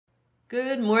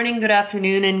Good morning, good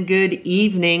afternoon, and good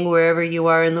evening, wherever you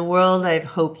are in the world. I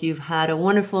hope you've had a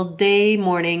wonderful day,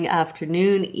 morning,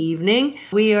 afternoon, evening.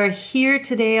 We are here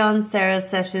today on Sarah's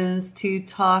Sessions to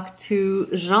talk to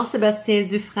Jean-Sebastien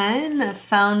Dufresne,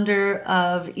 founder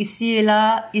of Ici et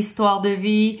Là, Histoire de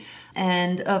Vie,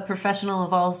 and a professional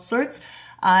of all sorts.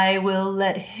 I will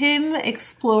let him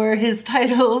explore his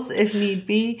titles if need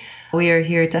be. We are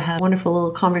here to have a wonderful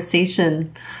little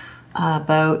conversation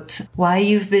about why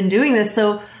you've been doing this.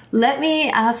 So let me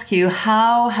ask you,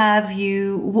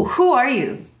 who are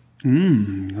you?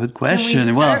 Good question. Can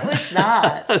we start with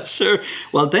that? Sure.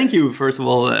 Well, thank you, first of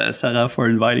all, Sarah, for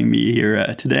inviting me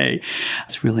here today.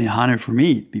 It's really an honor for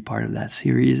me to be part of that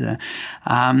series.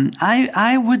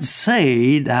 I would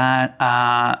say that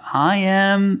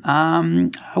I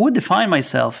would define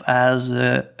myself as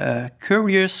a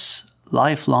curious,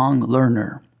 lifelong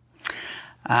learner.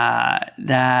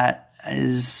 That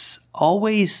is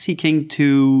always seeking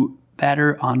to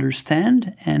better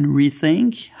understand and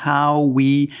rethink how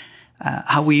we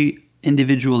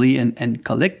individually and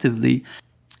collectively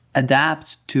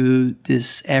adapt to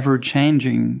this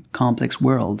ever-changing, complex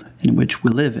world in which we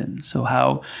live in. So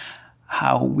how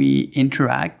we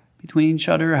interact between each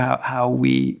other, how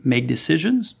we make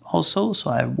decisions also.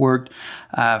 So I've worked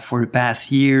for the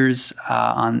past years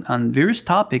on various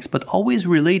topics, but always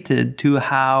related to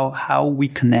how we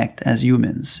connect as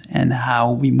humans and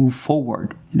how we move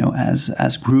forward,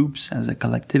 as groups, as a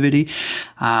collectivity.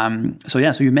 So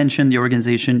you mentioned the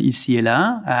organization Ici et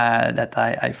Là that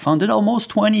I founded almost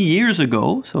 20 years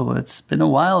ago. So it's been a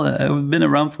while. I've been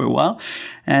around for a while.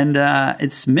 And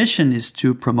its mission is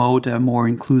to promote a more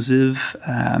inclusive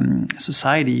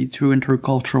society through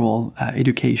intercultural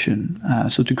education.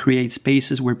 So to create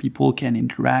spaces where people can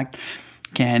interact,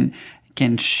 can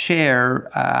share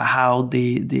what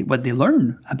they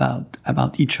learn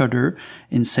about each other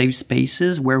in safe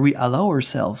spaces where we allow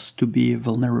ourselves to be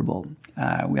vulnerable.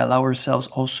 We allow ourselves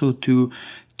also to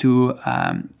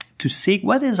seek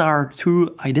what is our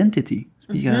true identity.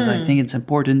 Because I think it's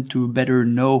important to better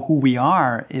know who we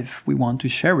are if we want to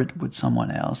share it with someone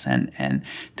else and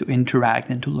to interact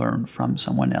and to learn from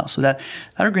someone else. So that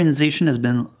organization has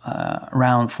been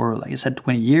around for, like I said,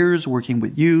 20 years, working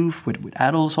with youth, with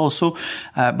adults also,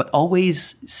 but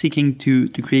always seeking to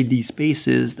create these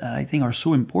spaces that I think are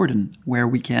so important where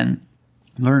we can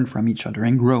learn from each other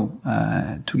and grow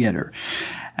together.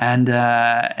 And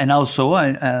also,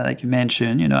 like you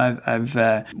mentioned, I've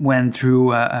went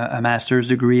through a master's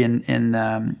degree in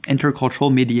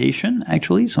intercultural mediation,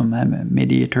 actually. So I'm a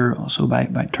mediator also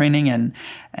by training, and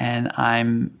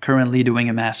I'm currently doing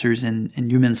a master's in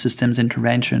human systems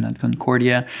intervention at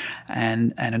Concordia,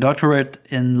 and a doctorate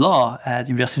in law at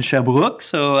University of Sherbrooke.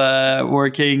 So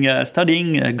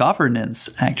studying governance,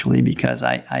 actually, because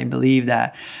I believe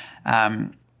that.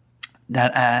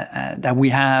 That we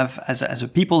have as a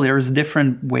people, there's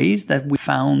different ways that we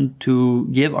found to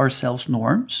give ourselves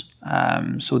norms.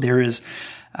 So there is,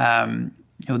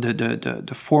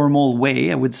 the formal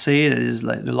way, I would say, that is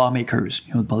like the lawmakers,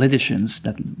 politicians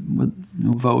that would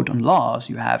vote on laws.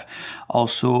 You have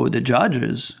also the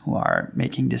judges who are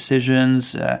making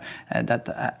decisions that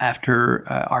after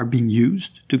are being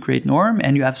used to create norm,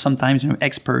 and you have sometimes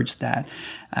experts that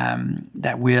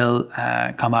will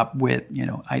come up with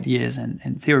ideas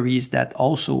and theories that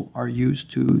also are used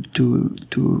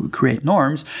to create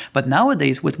norms. But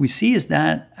nowadays, what we see is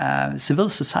that civil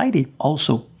society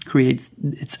also creates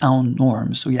its own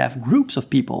norms. So you have groups of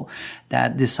people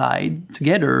that decide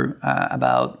together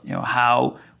about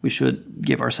how we should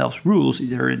give ourselves rules,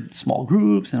 either in small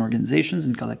groups and organizations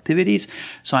and collectivities.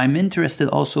 So I'm interested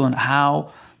also in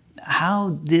how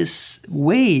this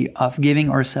way of giving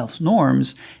ourselves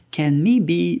norms can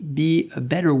maybe be a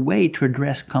better way to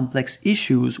address complex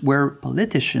issues where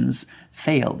politicians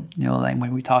fail. Like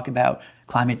when we talk about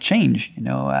climate change,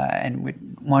 and we're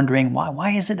wondering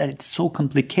why is it that it's so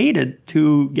complicated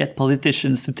to get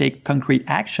politicians to take concrete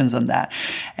actions on that?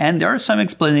 And there are some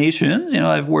explanations.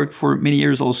 I've worked for many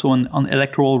years also on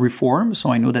electoral reform,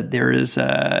 so I know that there is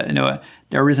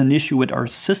there is an issue with our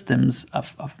systems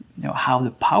of how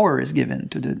the power is given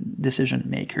to the decision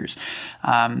makers.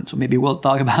 So maybe we'll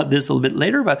talk about this a little bit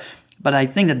later, but I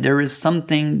think that there is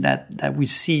something that we've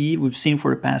seen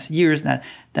for the past years that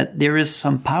there is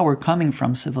some power coming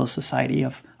from civil society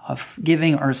of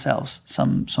giving ourselves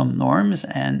some norms,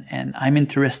 and I'm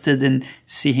interested in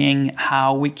seeing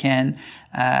how we can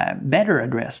better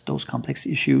address those complex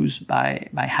issues by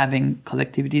having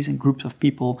collectivities and groups of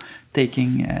people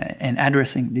taking and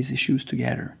addressing these issues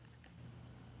together.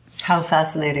 How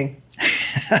fascinating.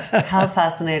 How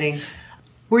fascinating.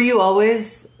 Were you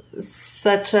always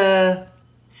such a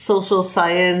social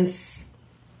science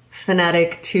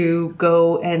fanatic to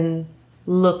go and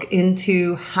look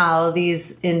into how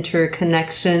these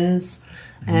interconnections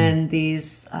and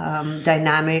these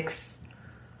dynamics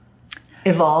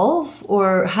evolve?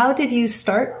 Or how did you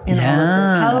start in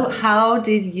all of this? How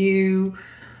did you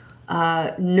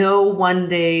know one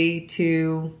day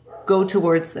to go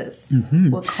towards this?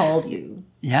 What called you?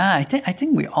 Yeah, I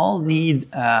think we all need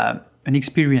an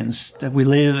experience that we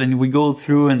live and we go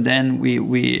through, and then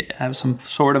we have some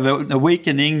sort of an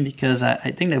awakening, because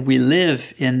I think that we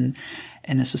live in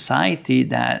a society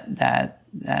that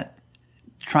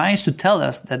tries to tell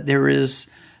us that there is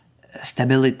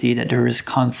stability, that there is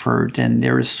comfort, and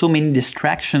there is so many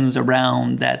distractions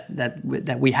around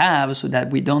that we have, so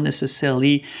that we don't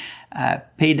necessarily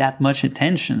pay that much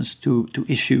attention to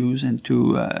issues and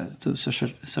to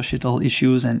societal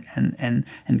issues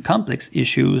and complex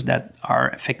issues that are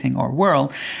affecting our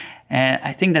world. And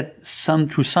I think that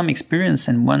through some experience,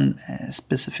 and one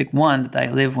specific one that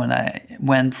I lived when I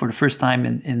went for the first time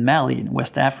in Mali, in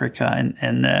West Africa,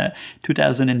 in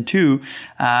 2002,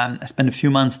 I spent a few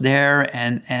months there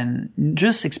and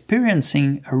just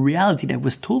experiencing a reality that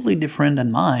was totally different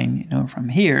than mine, from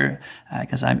here,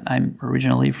 because I'm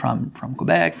originally from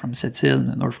Quebec, from Sept-Îles,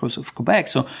 the north coast of Quebec.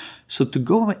 So to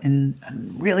go in a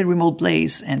really remote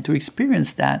place and to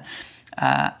experience that.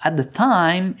 At the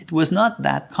time, it was not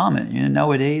that common.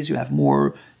 Nowadays you have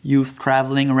more youth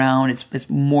traveling around. It's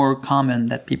more common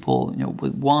that people,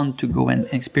 would want to go and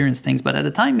experience things. But at the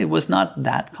time, it was not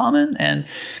that common.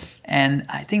 And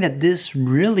I think that this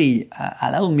really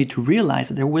allowed me to realize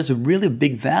that there was a really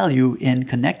big value in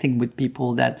connecting with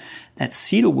people that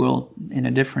see the world in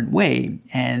a different way,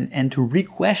 and to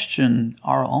re-question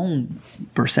our own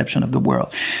perception of the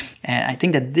world. And I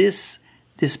think that this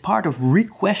part of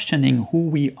re-questioning who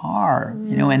we are,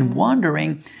 and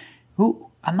wondering,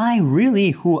 am I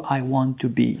really who I want to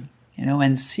be?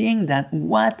 And seeing that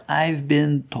what I've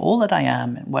been told that I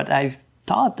am, and what I've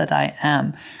thought that I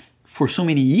am for so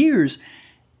many years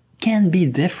can be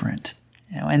different.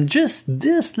 And just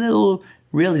this little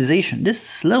realization,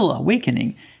 this little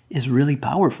awakening is really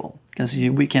powerful. Because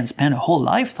we can spend a whole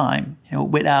lifetime,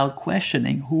 without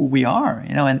questioning who we are,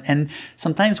 and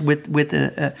sometimes with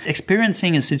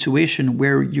experiencing a situation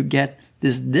where you get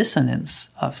this dissonance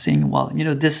of saying, well,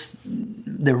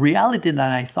 the reality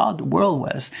that I thought the world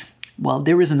was, well,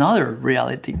 there is another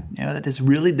reality, that is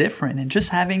really different, and just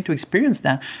having to experience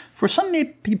that. For some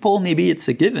people, maybe it's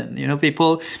a given,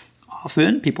 people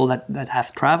that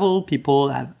have traveled, people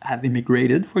have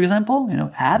immigrated, for example,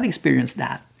 have experienced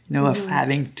that. Of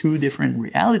having two different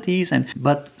realities,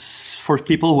 but for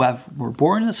people who were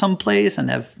born in some place and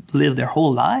have lived their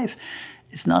whole life,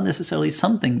 it's not necessarily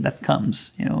something that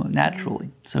comes, naturally.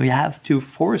 So you have to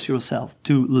force yourself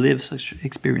to live such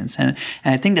experience, and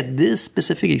I think that this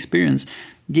specific experience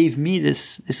gave me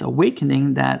this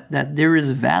awakening that there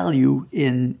is value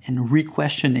in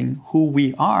re-questioning who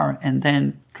we are, and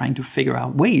then trying to figure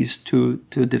out ways to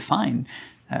define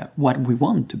what we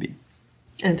want to be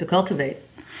and to cultivate.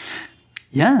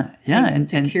 And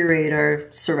to curate our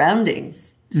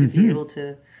surroundings, to be able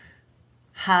to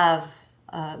have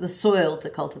the soil to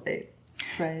cultivate,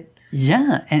 right?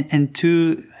 Yeah, and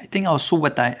I think also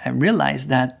what I realized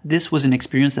that this was an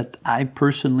experience that I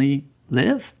personally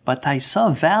lived, but I saw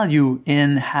value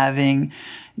in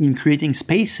creating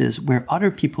spaces where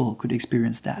other people could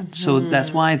experience that. So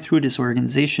that's why through this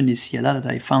organization, ICIELA,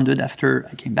 that I founded after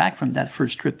I came back from that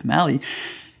first trip to Mali,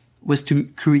 was to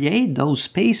create those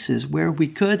spaces where we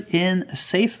could, in a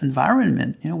safe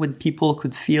environment, where people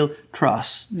could feel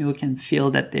trust, can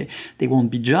feel that they won't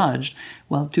be judged.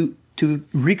 Well, to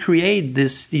recreate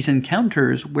these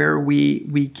encounters where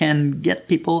we can get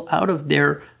people out of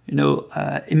their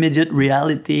immediate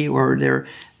reality or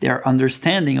their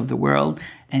understanding of the world,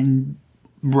 and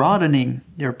broadening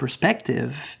their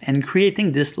perspective and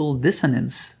creating this little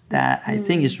dissonance that I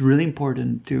think is really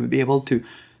important to be able to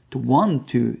want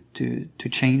to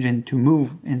change and to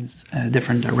move in a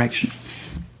different direction.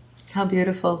 How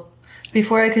beautiful.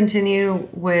 Before I continue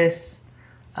with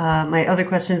my other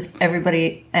questions,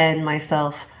 everybody and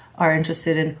myself are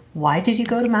interested in, why did you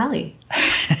go to Mali?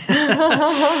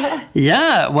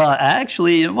 Yeah, well,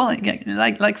 actually,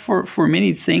 like for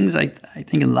many things, I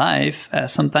think in life,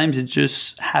 sometimes it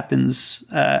just happens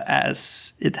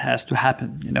as it has to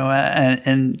happen.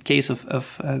 In case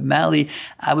of Mali,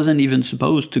 I wasn't even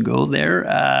supposed to go there.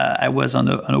 I was on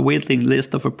a waiting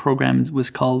list of a program. It was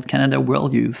called Canada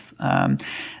World Youth.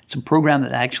 It's a program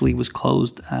that actually was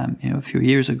closed, a few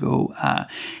years ago.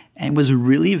 And it was a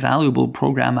really valuable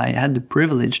program. I had the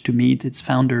privilege to meet its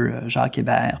founder,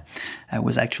 Jean-Sebastien.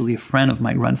 Was actually a friend of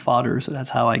my grandfather, so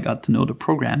that's how I got to know the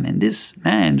program. And this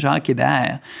man,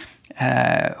 Jean-Sebastien,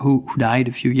 who died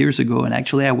a few years ago, and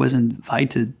actually I was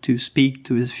invited to speak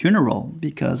to his funeral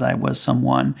because I was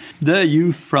the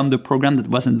youth from the program that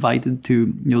was invited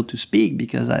to speak,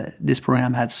 because this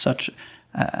program had such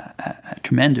a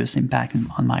tremendous impact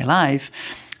on my life.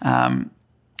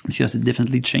 Because it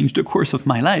definitely changed the course of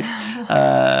my life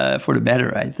for the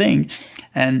better, I think.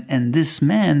 And this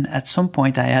man, at some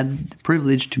point, I had the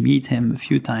privilege to meet him a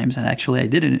few times, and actually I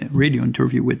did a radio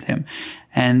interview with him.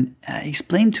 And he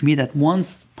explained to me that one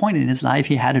point in his life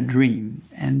he had a dream.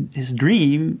 And his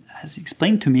dream, as he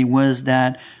explained to me, was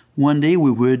that one day we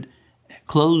would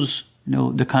close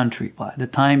the country. Well, at the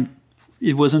time,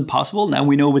 it wasn't possible. Now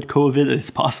we know with COVID it's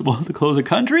possible to close a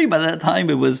country, but at that time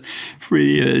it was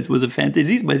it was a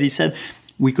fantasy. But he said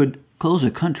we could close a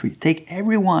country, take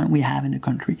everyone we have in the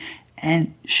country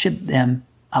and ship them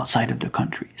outside of the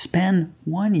country. Spend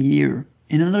 1 year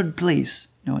in another place,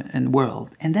 in the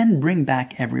world, and then bring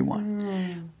back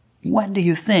everyone. What do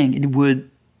you think it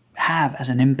would have as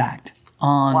an impact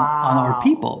on our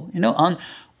people?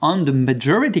 On the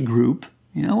majority group,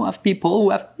 of people who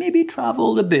have maybe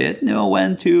traveled a bit,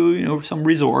 went to, some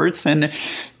resorts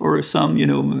or some,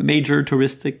 major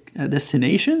touristic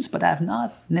destinations, but have not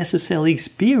necessarily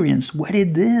experienced what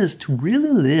it is to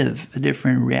really live a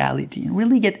different reality and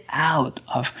really get out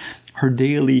of her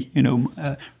daily,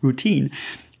 routine.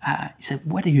 He said,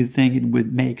 what do you think it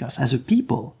would make us as a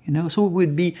people? So we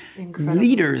would be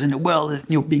leaders in the world,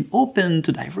 being open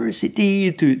to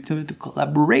diversity, to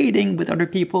collaborating with other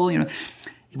people,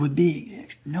 It would be,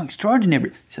 extraordinary.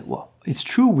 He said, well, it's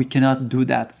true we cannot do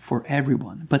that for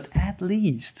everyone, but at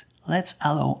least let's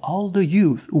allow all the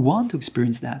youth who want to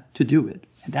experience that to do it.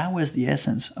 And that was the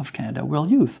essence of Canada World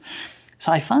Youth.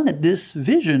 So I found that this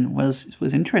vision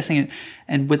was interesting.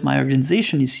 And with my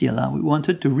organization, ICLA, we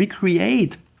wanted to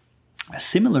recreate a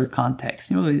similar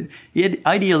context.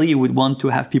 Ideally, you would want to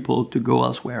have people to go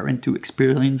elsewhere and to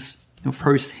experience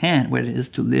firsthand what it is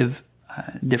to live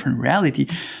a different reality.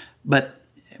 But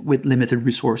with limited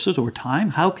resources or time,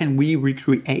 how can we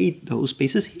recreate those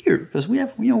spaces here? Because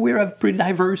we're a pretty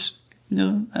diverse,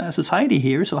 society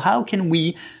here. So how can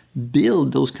we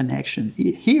build those connections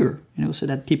here, so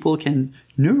that people can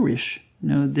nourish,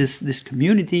 this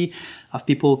community of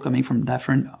people coming from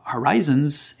different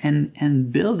horizons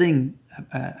and building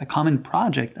a common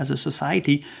project as a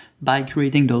society by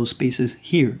creating those spaces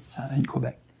here in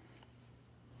Quebec.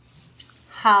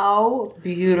 How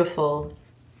beautiful.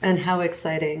 And how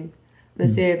exciting.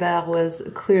 Monsieur Hébert was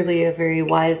clearly a very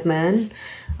wise man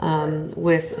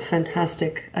with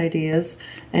fantastic ideas.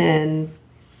 And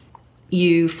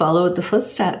you followed the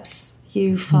footsteps.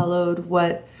 You followed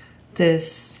what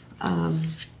this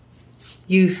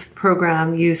youth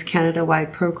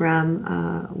Canada-wide program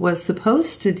was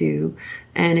supposed to do.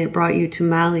 And it brought you to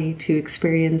Mali to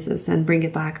experience this and bring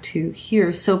it back to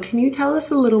here. So can you tell us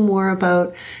a little more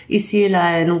about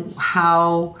ICLA and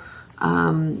how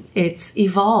it's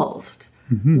evolved,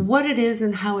 what it is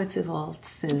and how it's evolved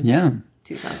since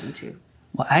 2002.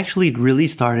 Well, actually, it really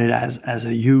started as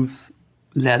a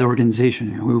youth-led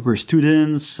organization. We were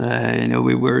students,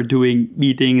 we were doing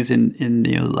meetings in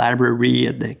the library,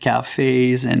 at the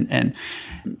cafes, and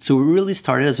so we really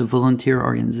started as a volunteer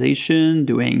organization,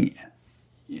 doing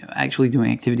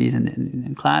activities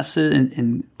in classes,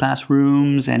 in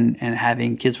classrooms, and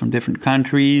having kids from different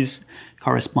countries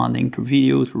corresponding to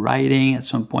video, to writing. At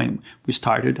some point, we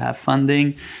started to have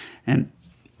funding. And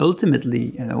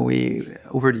ultimately,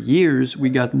 over the years, we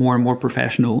got more and more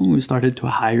professional. We started to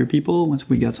hire people once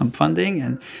we got some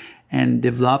funding and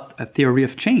developed a theory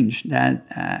of change that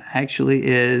actually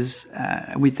is,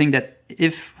 we think that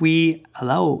if we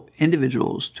allow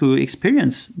individuals to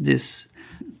experience these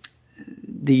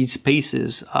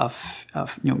spaces of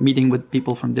meeting with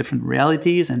people from different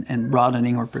realities and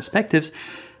broadening our perspectives,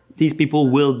 these people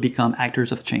will become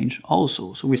actors of change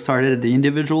also. So we started at the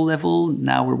individual level.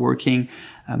 Now we're working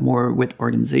more with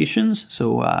organizations.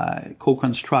 So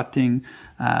co-constructing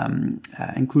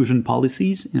inclusion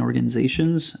policies in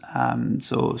organizations.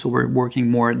 So we're working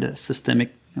more at the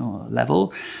systemic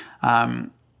level.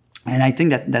 And I think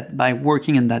that by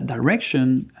working in that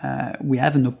direction, we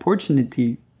have an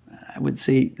opportunity, I would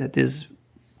say, that is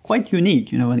quite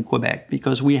unique, in Quebec,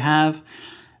 because we have,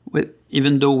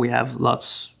 even though we have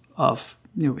lots of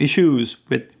issues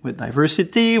with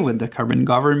diversity, with the current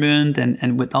government,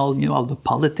 and with all the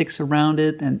politics around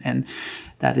it, and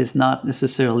that is not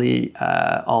necessarily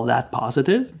all that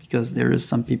positive, because there is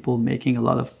some people making a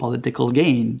lot of political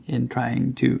gain in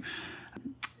trying to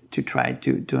to try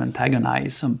to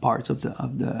antagonize some parts of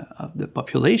the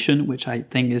population, which I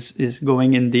think is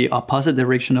going in the opposite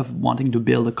direction of wanting to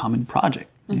build a common project.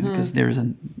 Because there's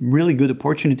a really good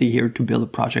opportunity here to build a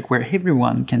project where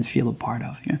everyone can feel a part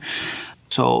of.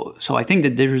 So I think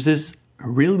that there's this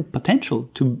real potential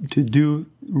to do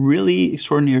really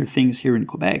extraordinary things here in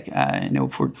Quebec.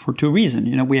 For two reasons.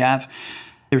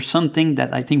 There's something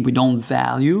that I think we don't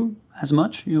value as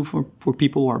much, for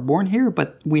people who are born here,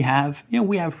 but we have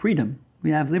freedom,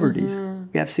 we have liberties,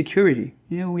 we have security,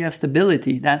 we have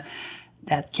stability that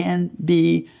can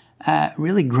be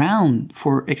really ground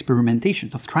for experimentation,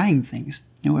 of trying things,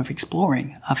 of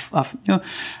exploring,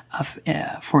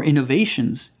 for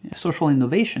innovations, social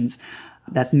innovations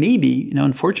that maybe,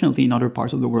 unfortunately in other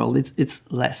parts of the world, it's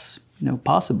less,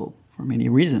 possible for many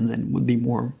reasons, and would be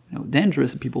more,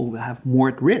 dangerous. People will have more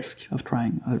at risk of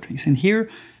trying other things. And here,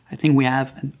 I think we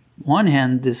have, on one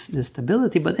hand, this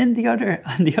stability, but on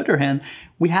the other hand,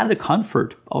 we have the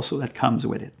comfort also that comes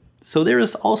with it. So there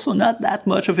is also not that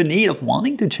much of a need of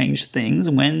wanting to change things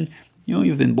when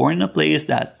you've been born in a place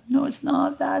that it's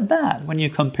not that bad when you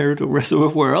compare to the rest of the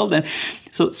world, and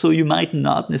so you might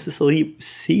not necessarily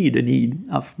see the need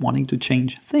of wanting to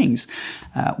change things,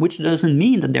 which doesn't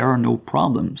mean that there are no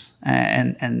problems,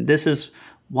 and this is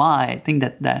why I think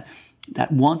that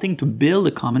wanting to build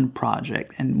a common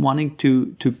project and wanting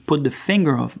to put the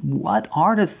finger of what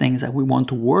are the things that we want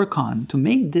to work on to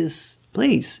make this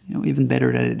place, even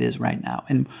better than it is right now.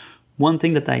 And one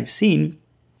thing that I've seen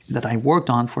that I worked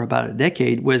on for about a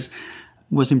decade was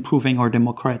improving our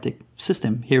democratic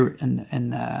system here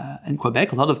in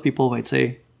Quebec. A lot of people might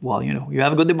say, well, you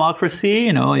have a good democracy,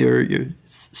 you're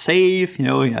safe,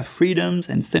 you have freedoms,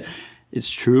 and it's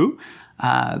true.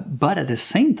 But at the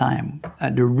same time,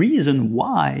 the reason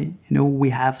why, we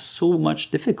have so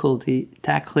much difficulty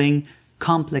tackling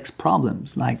complex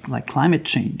problems like climate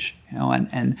change,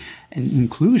 and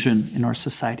inclusion in our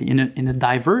society, in a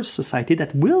diverse society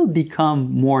that will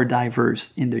become more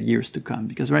diverse in the years to come.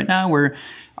 Because right now we're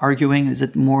arguing, is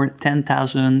it more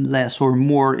 10,000 less or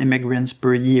more immigrants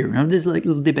per year? There's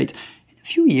little debates. In a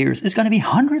few years, it's going to be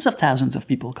hundreds of thousands of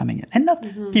people coming in, and not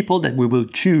people that we will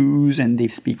choose and they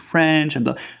speak French and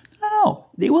No,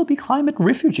 they will be climate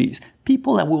refugees,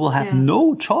 people that we will have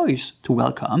no choice to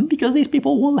welcome because these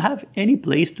people won't have any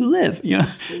place to live.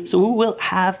 So we will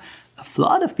have a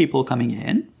flood of people coming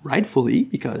in, rightfully,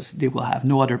 because they will have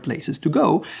no other places to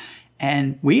go.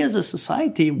 And we as a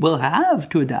society will have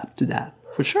to adapt to that,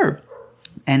 for sure.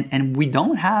 And we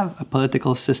don't have a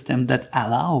political system that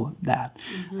allow that.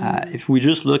 If we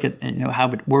just look at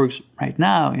how it works right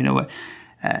now,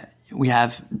 we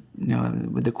have,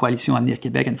 with the Coalition Avenir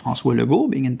Québec and François Legault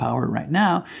being in power right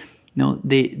now,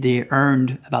 they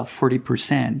earned about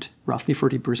 40%, roughly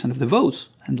 40% of the votes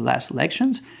in the last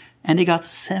elections, and they got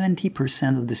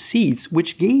 70% of the seats,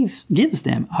 which gives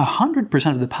them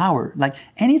 100% of the power. Like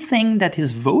anything that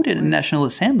is voted in the National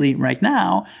Assembly right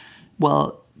now,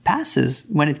 passes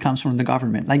when it comes from the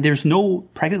government. Like there's no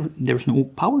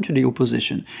power to the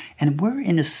opposition, and we're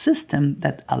in a system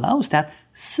that allows that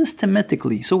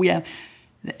systematically. So we have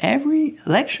every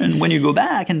election, when you go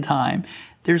back in time,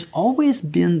 there's always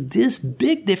been this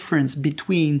big difference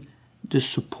between the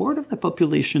support of the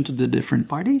population to the different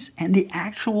parties and the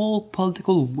actual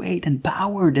political weight and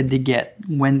power that they get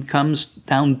when it comes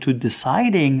down to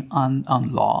deciding on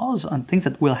laws, on things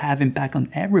that will have impact on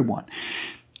everyone.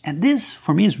 And this,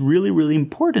 for me, is really, really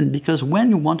important, because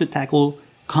when you want to tackle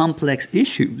complex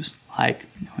issues like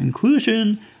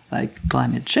inclusion, like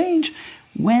climate change,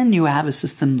 when you have a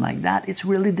system like that, it's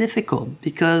really difficult,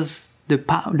 because the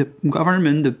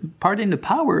government, the party in the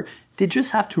power, they just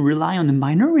have to rely on the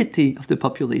minority of the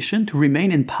population to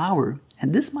remain in power.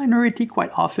 And this minority,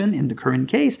 quite often, in the current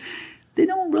case, they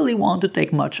don't really want to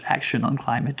take much action on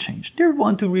climate change. They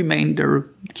want to remain their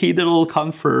key little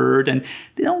comfort, and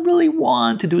they don't really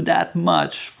want to do that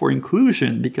much for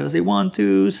inclusion because they want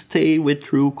to stay with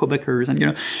true Quebecers.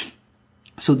 And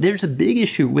so there's a big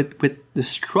issue with the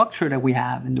structure that we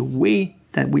have and the way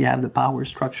that we have the power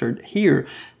structured here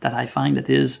that I find that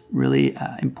is really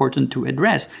important to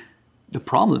address. The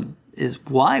problem is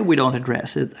why we don't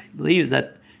address it, I believe, is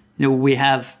that we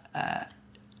have.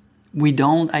 We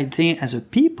don't, I think, as a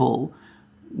people,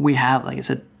 we have, like I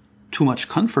said, too much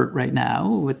comfort right now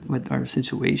with our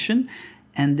situation.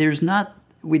 And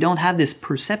we don't have this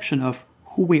perception of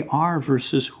who we are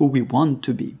versus who we want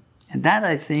to be. And that,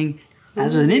 I think,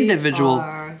 as an individual...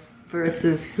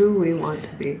 versus who we want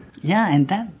to be. Yeah, and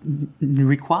that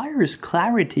requires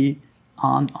clarity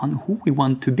on who we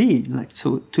want to be.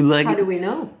 How do we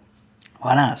know?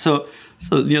 Voilà. So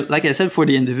like I said, for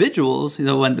the individuals,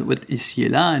 with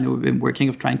ICI-là, and we've been working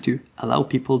of trying to allow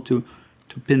people to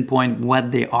pinpoint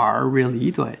what they are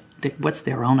really, what's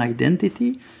their own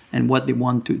identity and what they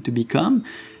want to become.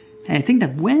 And I think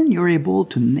that when you're able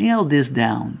to nail this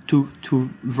down, to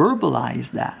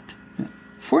verbalize that,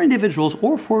 for individuals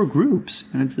or for groups,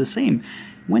 and it's the same,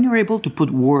 when you're able to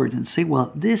put words and say,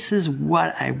 well, this is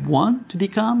what I want to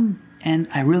become, and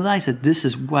I realize that this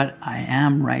is what I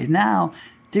am right now,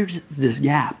 there's this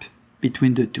gap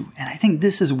between the two. And I think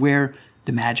this is where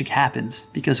the magic happens.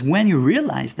 Because when you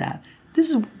realize that,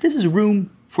 this is room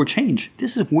for change.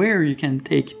 This is where you can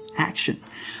take action.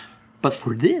 But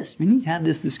for this, you need to have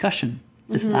this discussion,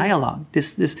 this dialogue,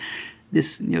 this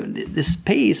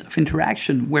space of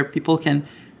interaction where people can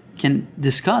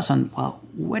discuss on, well,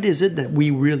 what is it that we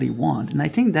really want? And I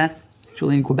think that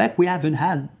actually in Quebec, we haven't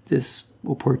had this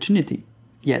opportunity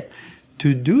yet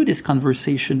to do this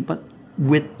conversation, but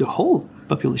with the whole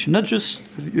population, not just.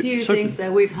 Do you think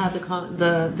that we've had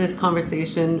this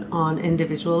conversation on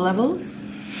individual levels?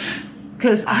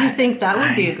 Because I think that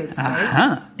would be a good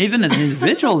start. Even at an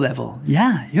individual level.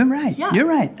 Yeah, you're right. Yeah. You're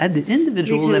right. At the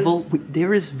individual level,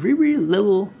 there is very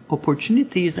little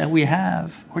opportunities that we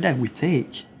have or that we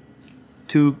take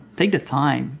to take the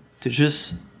time to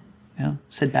just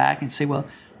sit back and say, well,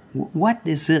 what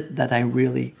is it that I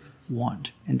really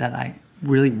want and that I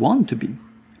really want to be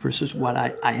versus what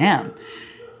I am?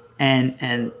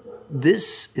 And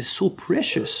this is so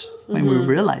precious when we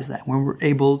realize that, when we're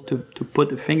able to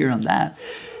put a finger on that.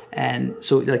 And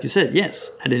so, like you said,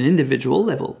 yes, at an individual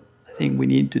level, I think we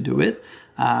need to do it,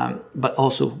 but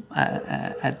also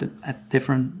at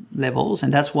different levels.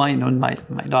 And that's why, in my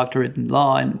doctorate in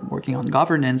law and working on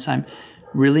governance, I'm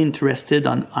really interested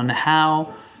on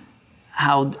how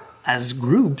as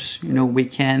groups, we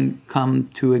can come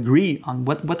to agree on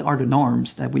what are the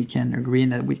norms that we can agree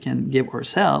and that we can give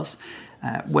ourselves.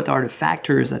 What are the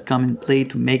factors that come in play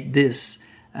to make this,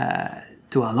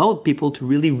 to allow people to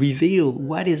really reveal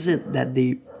what is it that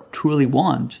they truly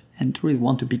want and truly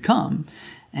want to become,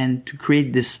 and to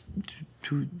create this,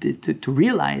 to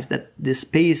realize that this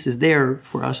space is there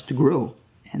for us to grow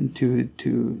and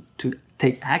to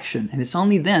take action. And it's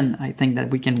only then, I think, that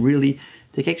we can really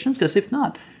take action, because if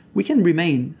not, we can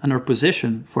remain in our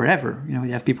position forever. You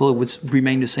have people who would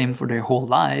remain the same for their whole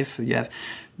life. You have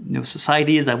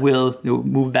societies that will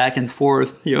move back and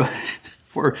forth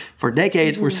for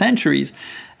decades, for centuries.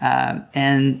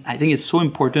 And I think it's so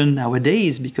important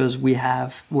nowadays because we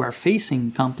are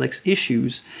facing complex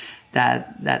issues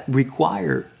that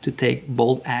require to take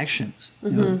bold actions,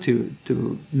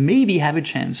 to maybe have a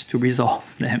chance to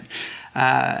resolve them.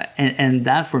 And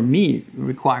that for me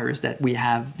requires that we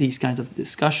have these kinds of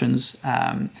discussions.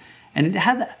 And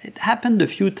it happened a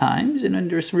few times in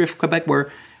Industry of Quebec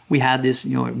where we had this,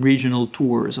 regional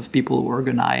tours of people who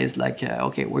organized, like,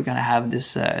 okay, we're going to have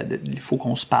this, il faut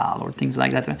qu'on se parle, or things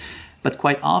like that. But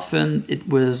quite often it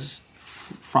was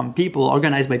from people,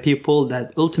 organized by people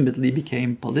that ultimately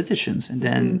became politicians and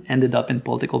then ended up in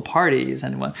political parties.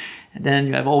 And then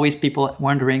you have always people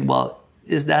wondering, well,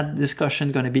 is that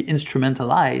discussion going to be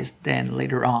instrumentalized then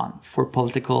later on for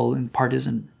political and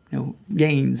partisan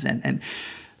gains? And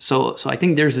so I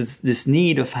think there's this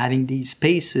need of having these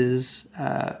spaces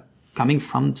coming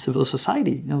from civil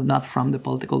society, not from the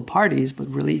political parties, but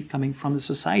really coming from the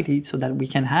society, so that we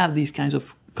can have these kinds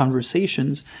of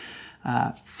conversations,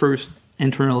 first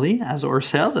internally as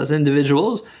ourselves, as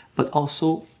individuals, but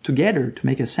also together to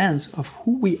make a sense of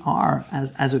who we are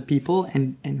as a people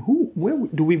and where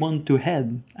do we want to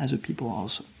head as a people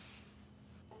also.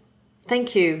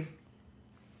 Thank you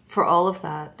for all of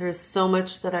that. There's so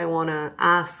much that I want to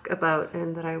ask about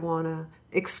and that I want to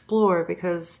explore,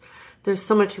 because there's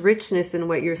so much richness in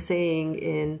what you're saying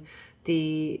in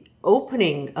the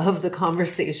opening of the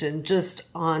conversation, just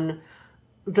on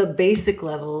the basic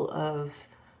level of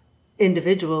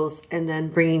individuals, and then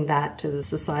bringing that to the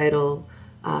societal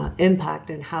impact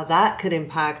and how that could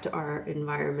impact our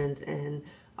environment and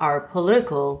our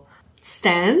political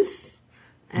stance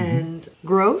and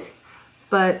growth.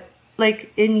 But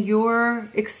like, in your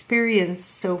experience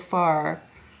so far,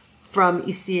 from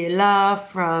ici et là,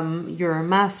 from your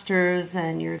master's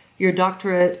and your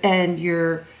doctorate and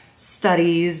your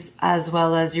studies, as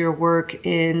well as your work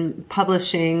in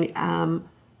publishing,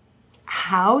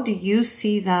 how do you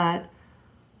see that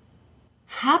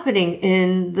happening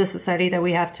in the society that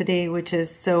we have today, which is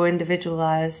so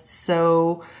individualized,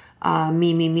 so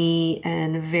me,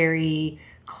 and very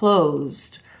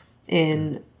closed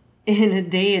in a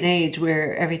day and age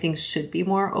where everything should be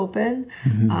more open,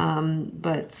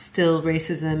 but still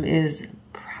racism is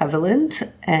prevalent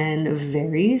and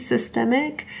very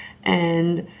systemic.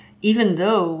 And even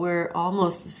though we're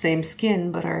almost the same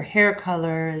skin, but our hair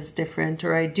color is different,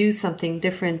 or I do something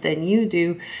different than you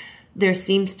do, there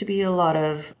seems to be a lot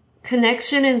of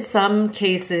connection in some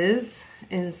cases,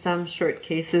 in some short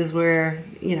cases where,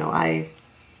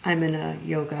 I'm in a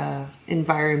yoga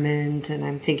environment and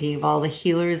I'm thinking of all the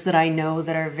healers that I know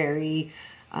that are very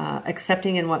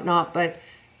accepting and whatnot. But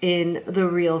in the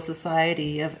real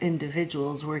society of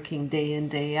individuals working day in,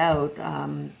 day out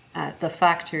at the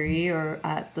factory or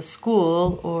at the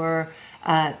school or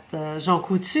at the Jean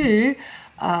Coutu,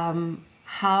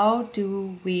 how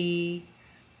do we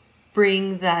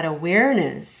bring that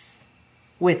awareness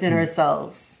within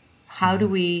ourselves? How do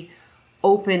we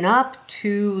open up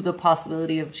to the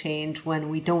possibility of change when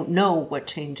we don't know what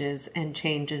change is, and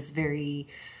change is very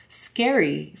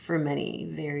scary for many,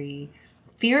 very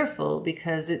fearful,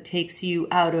 because it takes you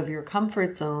out of your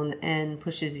comfort zone and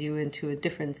pushes you into a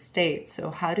different state.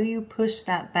 So how do you push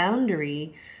that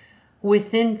boundary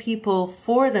within people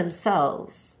for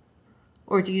themselves?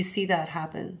 Or do you see that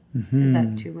happen? Is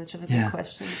that too much of a big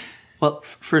question? Well,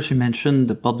 first you mentioned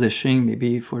the publishing,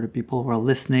 maybe for the people who are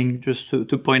listening, just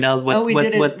to point out we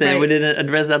didn't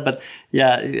address that. But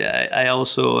I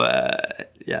also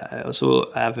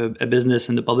have a business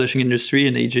in the publishing industry,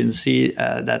 an agency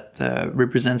that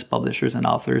represents publishers and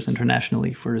authors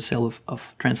internationally for the sale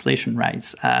of translation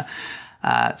rights.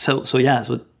 So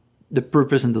the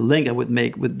purpose and the link I would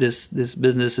make with this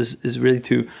business is really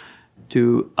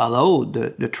to allow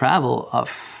the travel of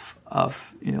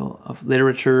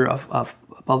literature, of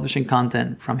publishing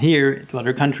content from here to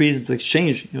other countries, to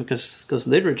exchange, because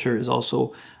literature is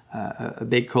also a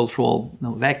big cultural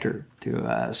vector.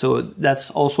 So that's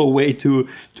also a way to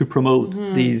promote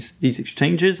these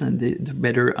exchanges and to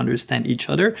better understand each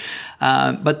other.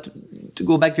 But to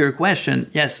go back to your question,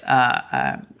 yes,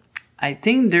 I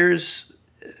think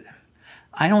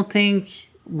I don't think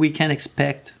we can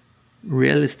expect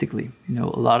realistically,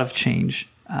 a lot of change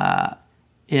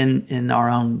in our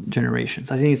own generations.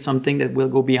 I think it's something that will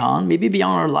go maybe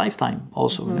beyond our lifetime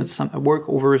also. It's work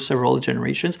over several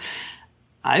generations.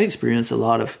 I've seen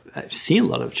a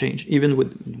lot of change, even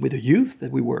with the youth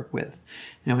that we work with,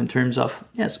 in terms of,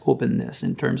 openness,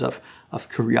 in terms of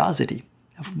curiosity,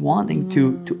 of wanting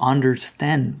to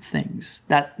understand things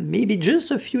that maybe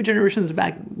just a few generations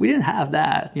back, we didn't have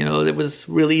that. It was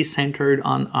really centered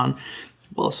on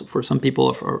for some people,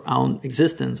 of our own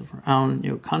existence, of our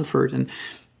own, comfort. And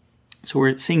so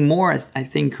we're seeing more, I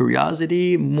think,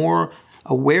 curiosity, more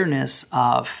awareness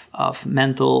of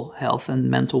mental health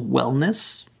and mental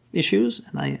wellness issues.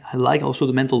 And I like also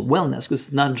the mental wellness, because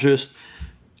it's not just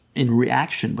in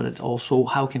reaction, but it's also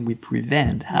how can we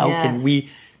prevent? How can we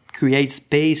create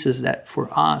spaces that for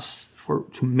us,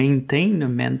 to maintain a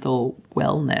mental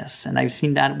wellness? And I've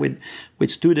seen that with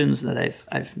students that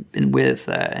I've been with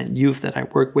and youth that I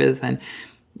work with, and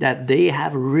that they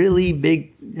have really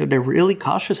they're really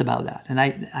cautious about that. And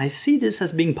I see this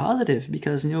as being positive,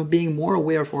 because, being more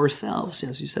aware of ourselves,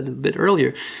 as you said a bit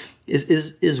earlier,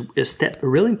 is a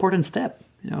really important step,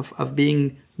 of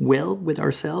being well with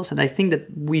ourselves. And I think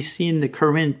that we see in the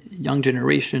current young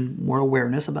generation more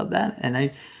awareness about that.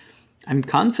 And I'm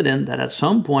confident that at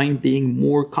some point, being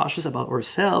more cautious about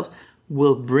ourselves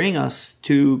will bring us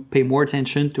to pay more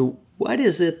attention to what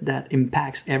is it that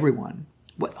impacts everyone.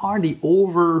 What are the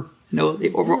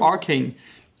overarching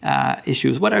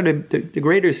issues? What are the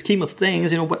greater scheme of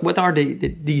things? What are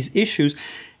these issues?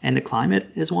 And the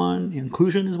climate is one.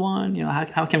 Inclusion is one.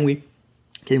 How can we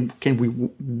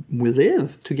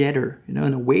live together? In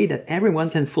a way that everyone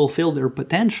can fulfill their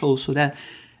potential, so that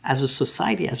as a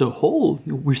society, as a whole,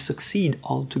 we succeed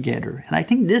all together. And I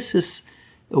think this is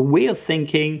a way of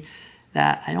thinking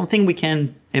that I don't think we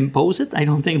can impose it. I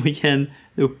don't think we can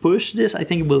push this. I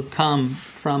think it will come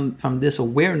from this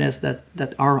awareness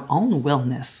that our own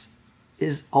wellness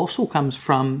also comes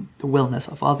from the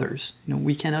wellness of others.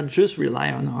 We cannot just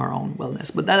rely on our own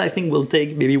wellness. But that, I think, will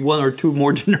take maybe one or two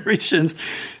more generations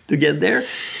to get there.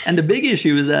 And the big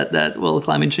issue is that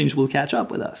climate change will catch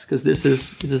up with us, because this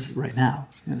is right now.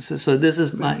 So this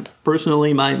is my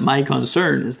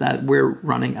concern, is that we're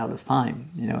running out of time.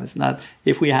 It's not,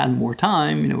 if we had more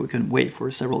time, we can wait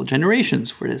for several generations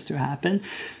for this to happen.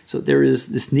 So there is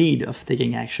this need of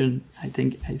taking action, I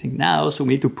think now. So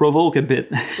we need to provoke a bit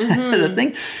the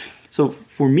thing. So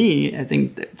for me, I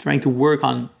think trying to work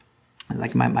on,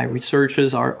 like my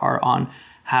researches are on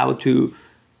how to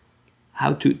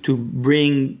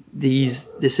bring these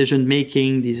decision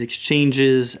making, these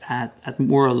exchanges at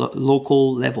more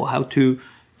local level, how to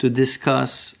to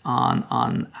discuss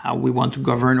on how we want to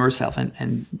govern ourselves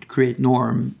and create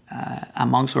norm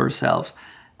amongst ourselves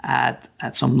at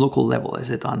some local level. Is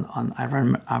it on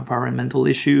environmental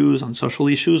issues, on social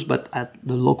issues, but at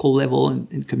the local level,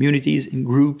 in communities, in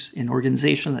groups, in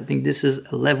organizations? I think this is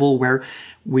a level where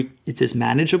it is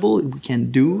manageable. We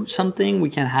can do something.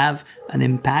 We can have an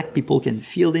impact. People can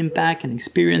feel the impact and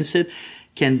experience it,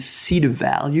 can see the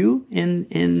value in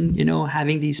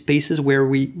having these spaces where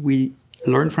we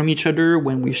learn from each other,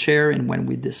 when we share and when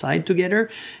we decide together.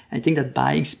 I think that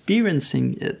by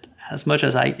experiencing it as much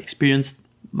as I experienced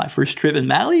my first trip in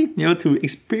Mali, to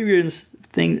experience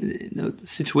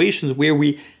situations where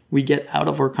we get out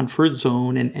of our comfort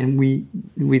zone and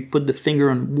we put the finger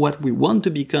on what we want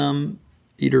to become,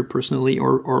 either personally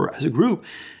or as a group,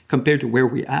 compared to where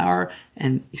we are,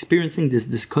 and experiencing this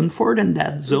discomfort and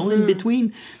that zone in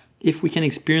between. If we can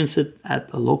experience it at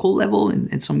a local level,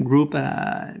 in some group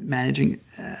managing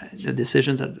the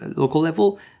decisions at a local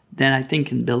level, then I think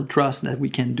can build trust that we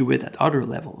can do it at other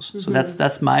levels. So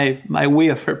that's my way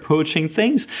of approaching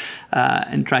things,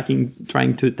 and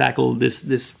trying to tackle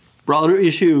this broader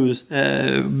issues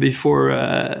before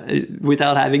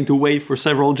without having to wait for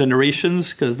several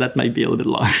generations, because that might be a little bit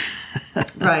long.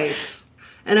 Right.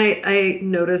 And I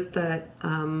noticed that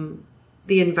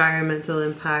the environmental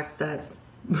impact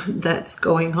that's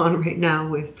going on right now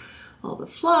with all the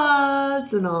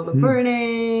floods and all the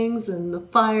burnings and the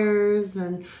fires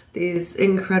and these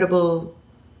incredible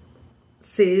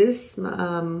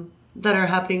séismes that are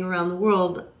happening around the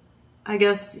world, I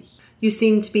guess you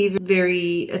seem to be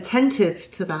very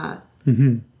attentive to that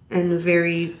and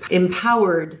very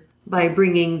empowered by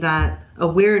bringing that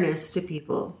awareness to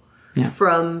people,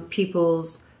 from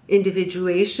people's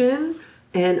individuation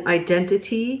and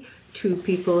identity to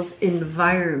people's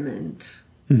environment,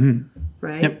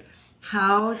 right? Yep.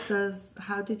 How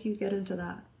did you get into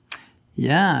that?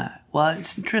 Yeah, well,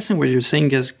 it's interesting what you're saying,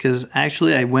 because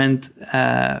actually I went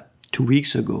 2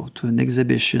 weeks ago to an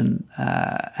exhibition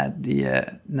at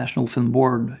the National Film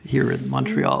Board here in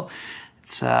Montreal.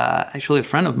 It's actually a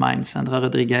friend of mine, Sandra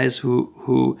Rodriguez,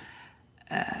 who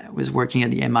was working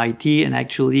at the MIT and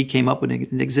actually came up with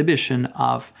an exhibition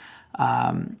of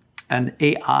an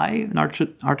AI, an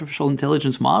artificial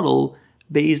intelligence model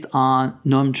based on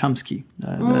Noam Chomsky,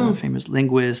 the famous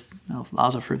linguist,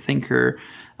 philosopher, thinker,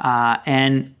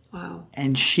 and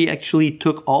she actually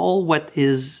took all what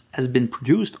has been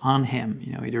produced on him,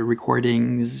 either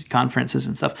recordings, conferences,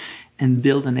 and stuff, and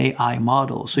built an AI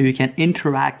model. So you can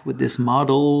interact with this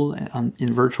model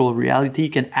in virtual reality. You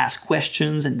can ask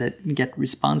questions and then get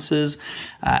responses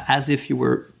as if you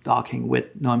were talking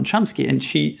with Noam Chomsky. And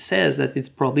she says that it's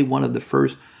probably one of the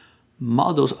first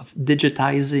models of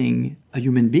digitizing a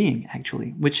human being,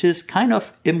 actually, which is kind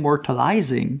of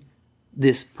immortalizing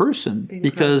this person. Incredible.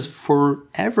 Because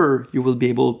forever you will be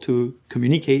able to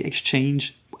communicate,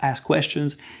 exchange, ask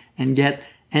questions, and get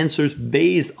answers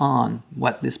based on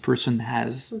what this person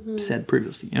has said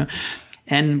previously.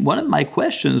 And one of my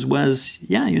questions was,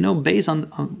 based on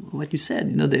what you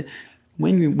said,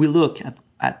 when we look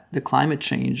at the climate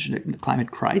change, the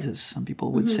climate crisis, some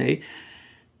people would say,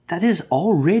 that is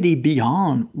already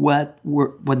beyond what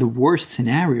the worst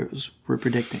scenarios were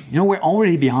predicting. We're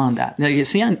already beyond that. Now,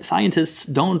 scientists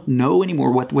don't know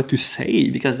anymore what to say,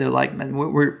 because they're like, man,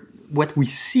 what we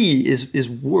see is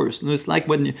worse. It's like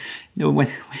when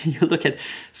you look at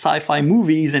sci-fi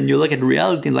movies and you look at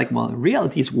reality, and like, well,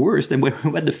 reality is worse than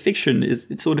what the fiction is.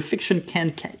 So the fiction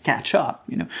can't catch up.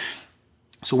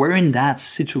 So we're in that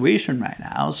situation right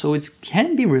now. So it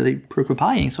can be really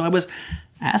preoccupying. So I was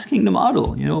asking the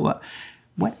model,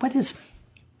 what is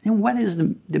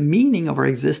the meaning of our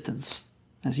existence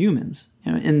as humans,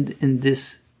 in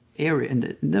this area,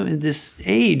 in this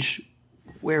age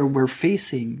where we're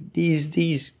facing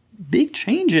these big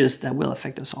changes that will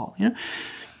affect us all,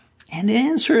 And the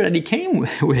answer that he came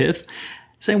with,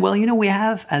 saying, well, we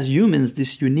have as humans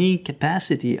this unique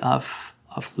capacity of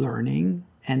learning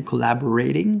and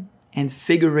collaborating and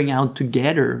figuring out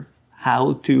together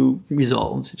how to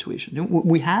resolve situations.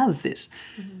 We have this.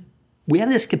 We have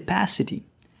this capacity.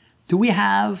 Do we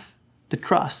have the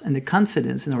trust and the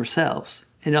confidence in ourselves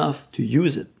enough to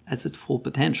use it at its full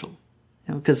potential?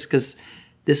 Because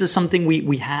this is something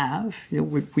we have.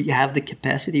 We have the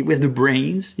capacity. We have the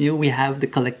brains. We have the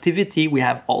collectivity. We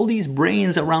have all these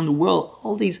brains around the world,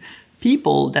 all these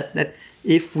people that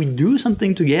if we do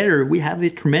something together, we have a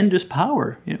tremendous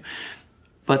power.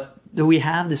 But do we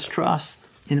have this trust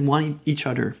in each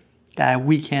other that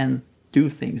we can do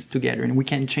things together and we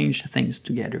can change things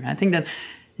together? I think that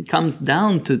it comes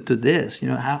down to this.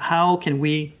 How can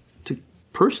we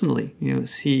personally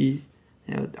see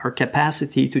our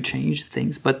capacity to change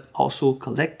things, but also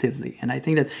collectively. And I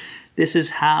think that this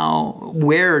is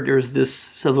where there's this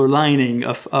silver lining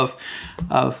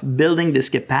of building this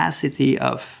capacity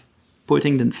of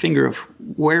putting the finger of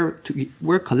where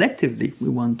collectively we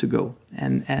want to go.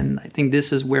 And I think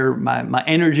this is where my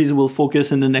energies will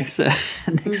focus in the next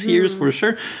years for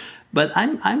sure. But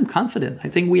I'm confident. I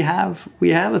think we have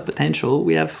a potential.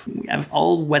 We have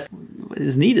all what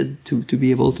is needed to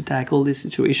be able to tackle these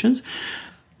situations.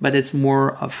 But it's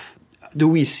more of, do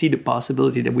we see the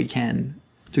possibility that we can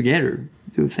together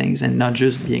do things and not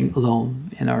just being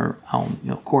alone in our own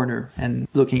corner and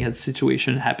looking at the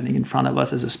situation happening in front of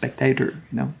us as a spectator,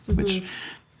 which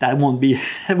that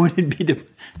wouldn't be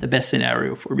the best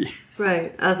scenario for me.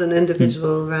 Right, as an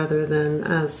individual rather than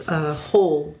as a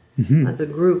whole, as a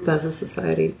group, as a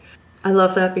society. I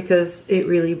love that because it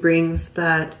really brings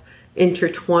that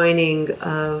intertwining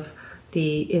of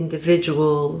the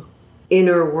individual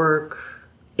inner work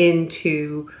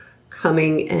into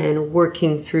coming and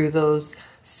working through those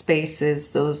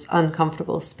spaces, those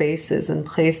uncomfortable spaces and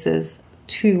places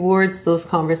towards those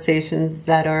conversations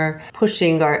that are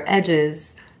pushing our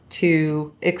edges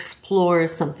to explore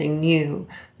something new,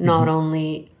 not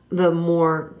only the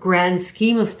more grand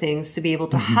scheme of things, to be able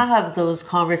to have those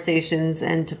conversations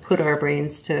and to put our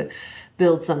brains to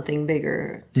build something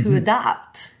bigger, to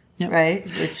adapt, right?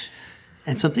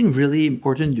 And something really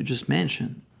important you just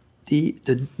mentioned, the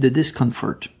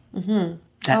discomfort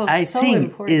that I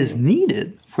think is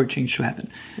needed for change to happen.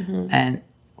 And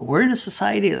we're in a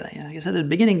society, like I said at the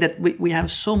beginning, that we have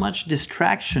so much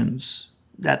distractions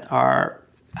that are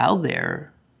out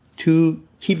there to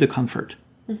keep the comfort.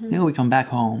 We come back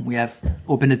home, we have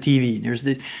open the TV, there's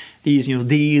these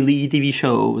daily TV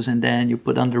shows, and then you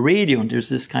put on the radio and there's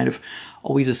this kind of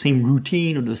always the same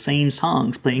routine of the same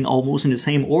songs playing almost in the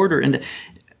same order, and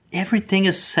everything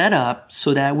is set up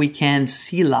so that we can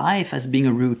see life as being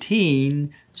a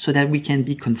routine, so that we can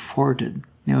be comforted,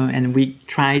 and we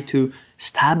try to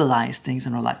stabilize things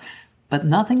in our life, but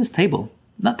nothing is stable.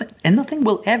 Nothing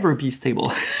will ever be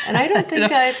stable. And I don't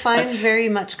think I find very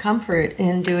much comfort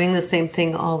in doing the same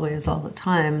thing always, all the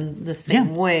time, the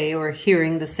same way, or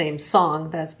hearing the same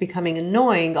song that's becoming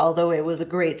annoying, although it was a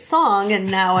great song, and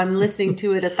now I'm listening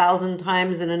to it 1,000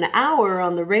 times in an hour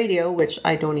on the radio, which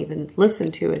I don't even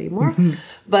listen to anymore.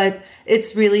 But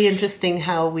it's really interesting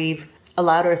how we've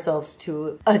allowed ourselves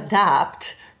to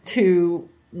adapt to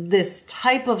this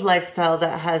type of lifestyle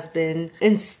that has been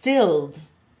instilled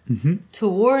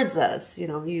towards us.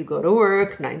 You go to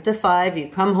work 9 to 5, you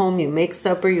come home, you make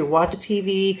supper, you watch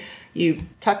TV, you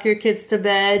tuck your kids to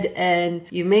bed, and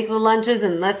you make the lunches,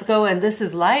 and let's go, and this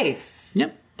is life.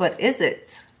 Yep. But is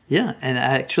it? Yeah, and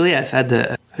actually I've had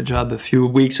a job a few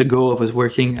weeks ago. I was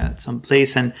working at some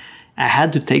place, and I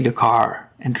had to take the car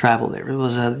and travel there. It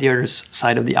was the other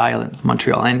side of the island of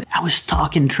Montreal, and I was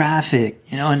stuck in traffic,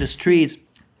 in the streets.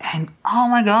 And oh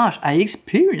my gosh, I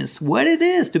experienced what it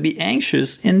is to be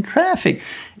anxious in traffic.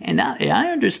 And I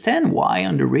understand why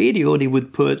on the radio they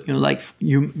would put,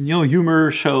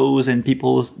 humor shows and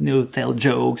people, tell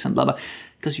jokes and blah, blah.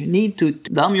 Because you need to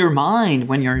numb your mind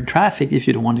when you're in traffic if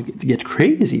you don't want to get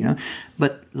crazy,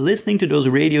 But listening to those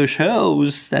radio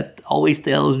shows that always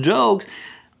tell jokes,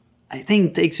 I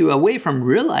think takes you away from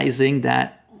realizing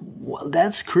that, well,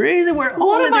 that's crazy. We're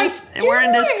in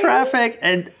this traffic,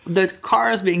 and the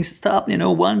cars being stopped,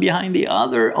 one behind the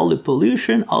other, all the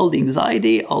pollution, all the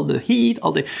anxiety, all the heat,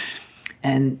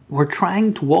 and we're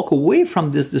trying to walk away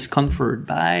from this discomfort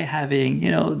by having,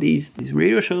 these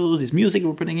radio shows, this music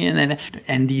we're putting in,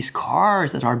 and these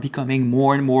cars that are becoming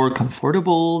more and more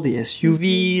comfortable, the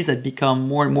SUVs that become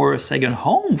more and more a second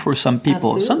home for some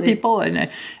people. Absolutely. Some people,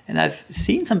 and I've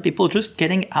seen some people just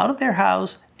getting out of their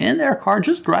house, in their car,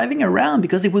 just driving around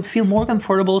because they would feel more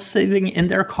comfortable sitting in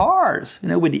their cars,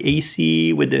 with the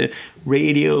AC, with the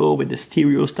radio, with the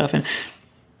stereo stuff. And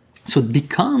so it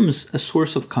becomes a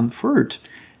source of comfort,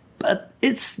 but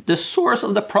it's the source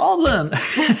of the problem.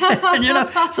 And,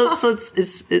 so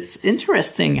it's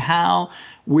interesting how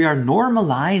we are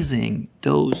normalizing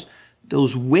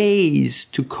those ways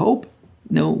to cope,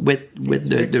 with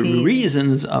the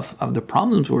reasons of the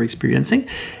problems we're experiencing.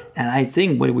 And I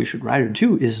think what we should rather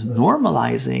do is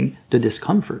normalizing the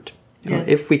discomfort. Yes.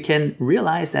 If we can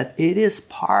realize that it is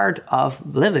part of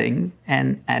living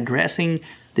and addressing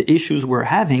the issues we're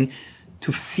having,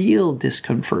 to feel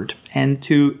discomfort and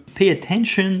to pay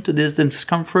attention to this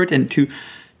discomfort, and to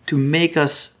make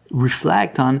us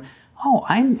reflect on,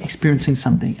 I'm experiencing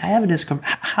something. I have a discomfort.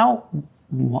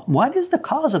 what is the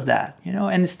cause of that?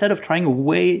 And instead of trying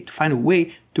to find a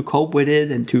way to cope with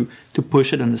it and to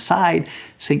push it on the side,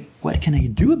 saying, what can I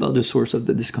do about the source of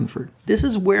the discomfort? This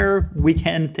is where we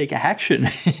can take action.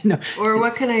 Or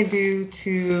what can I do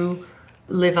to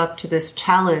live up to this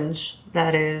challenge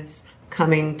that is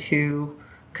coming to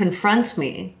confront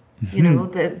me?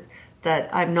 That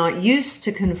I'm not used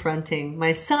to confronting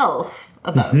myself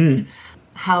about.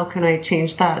 How can I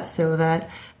change that so that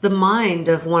the mind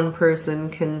of one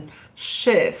person can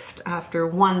shift after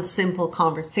one simple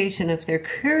conversation if they're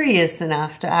curious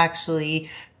enough to actually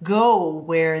go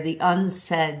where the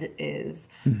unsaid is,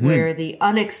 where the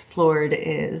unexplored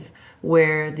is,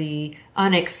 where the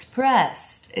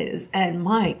unexpressed is. And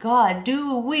my God,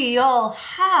 do we all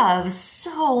have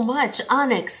so much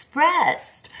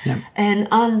unexpressed and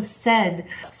unsaid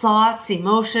thoughts,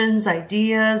 emotions,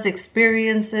 ideas,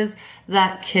 experiences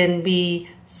that can be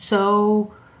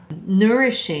so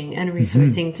nourishing and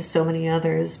resourcing to so many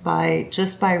others by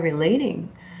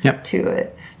relating to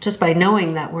it, just by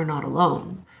knowing that we're not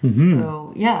alone.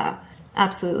 So yeah,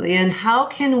 absolutely. And how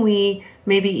can we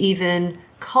maybe even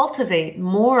cultivate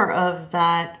more of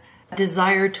that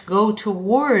desire to go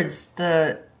towards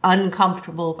the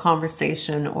uncomfortable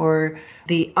conversation or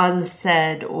the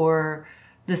unsaid or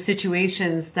the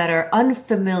situations that are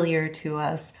unfamiliar to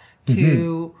us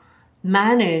to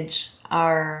manage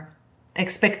our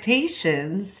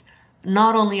expectations,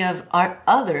 not only of our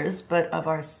others, but of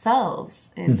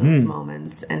ourselves in those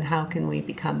moments? And how can we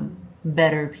become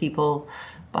better people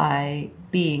by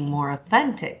being more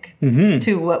authentic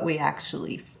to what we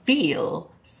actually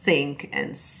feel, think,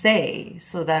 and say,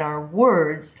 so that our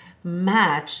words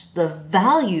match the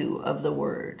value of the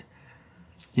word?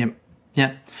 Yeah.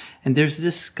 And there's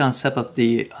this concept of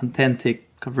the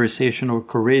authentic conversation or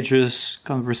courageous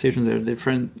conversation. There are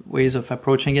different ways of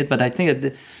approaching it, but I think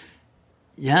that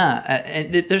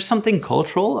there's something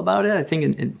cultural about it. I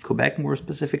think in Quebec more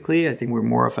specifically, I think we're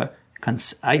more of a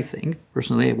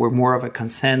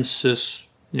consensus,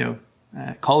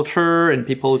 culture, and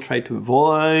people try to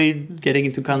avoid getting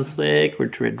into conflict or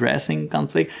to addressing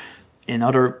conflict. In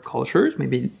other cultures,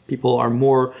 maybe people are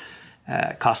more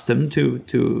accustomed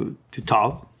to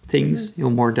talk things,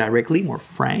 more directly, more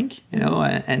frank,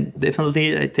 and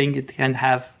definitely I think it can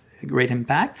have a great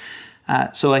impact.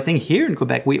 So I think here in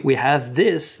Quebec, we have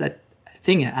this that I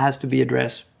think has to be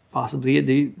addressed possibly in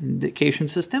the education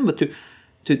system, but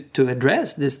to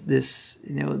address this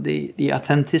the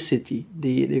authenticity,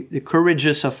 the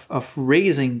courageous of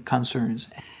raising concerns,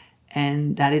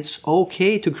 and that it's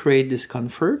okay to create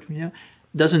discomfort.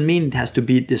 Doesn't mean it has to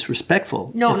be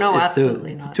disrespectful. No,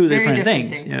 absolutely not. Two different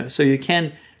things. So you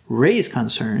can raise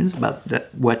concerns about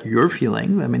what you're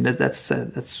feeling. I mean, that's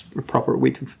a proper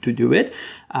way to do it.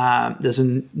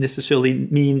 Doesn't necessarily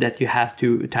mean that you have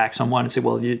to attack someone and say,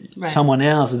 well, someone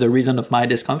else is the reason of my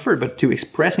discomfort. But to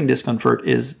expressing discomfort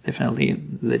is definitely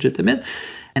legitimate.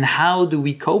 And how do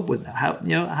we cope with that?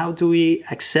 How do we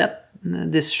accept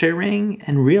this sharing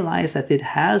and realize that it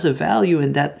has a value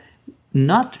and that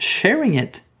not sharing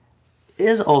it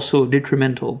is also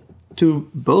detrimental to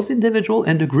both individual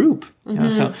and the group.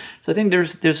 So I think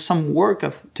there's some work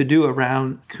to do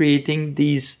around creating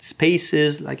these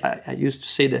spaces, like I used to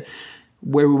say, that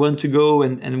where we want to go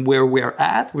and where we are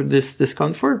at with this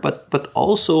discomfort, but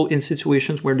also in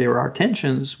situations where there are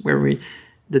tensions, where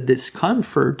the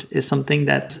discomfort is something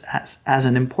that has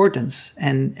an importance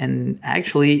and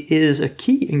actually is a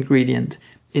key ingredient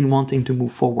in wanting to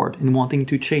move forward, in wanting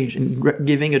to change, in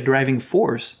giving a driving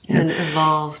force. And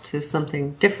evolve to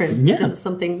something different,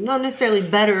 something not necessarily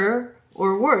better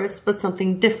or worse, but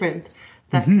something different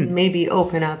that can maybe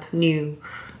open up new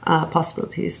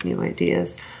possibilities, new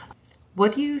ideas.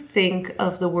 What do you think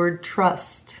of the word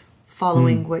trust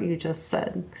following what you just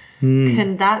said?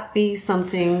 Can that be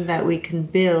something that we can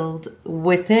build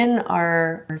within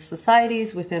our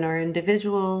societies, within our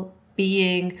individual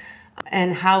being?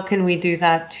 And how can we do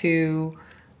that to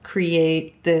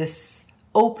create this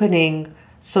opening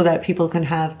so that people can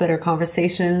have better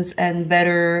conversations and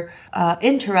better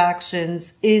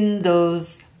interactions in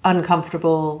those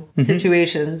uncomfortable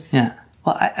situations? Yeah.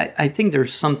 Well, I think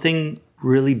there's something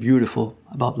really beautiful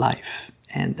about life,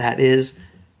 and that is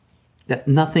that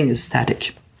nothing is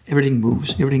static. Everything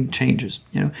moves, everything changes,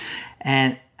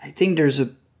 And I think there's a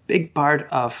big part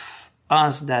of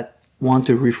us that want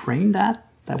to reframe that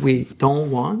we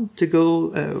don't want to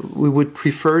go, we would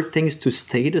prefer things to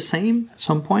stay the same at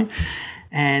some point.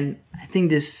 And I think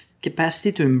this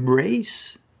capacity to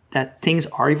embrace that things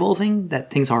are evolving, that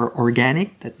things are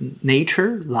organic, that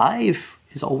nature, life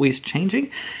is always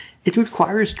changing, it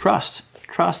requires trust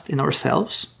in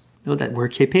ourselves, that we're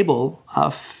capable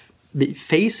of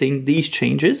facing these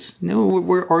changes.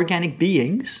 We're organic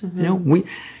beings.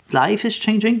 Life is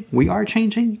changing. We are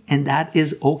changing, and that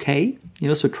is okay.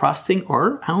 So trusting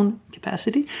our own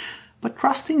capacity, but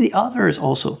trusting the others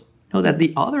also. That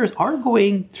the others are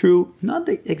going through not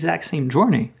the exact same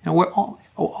journey. We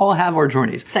all have our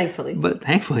journeys.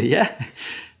 Thankfully, yeah.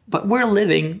 But we're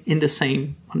living on the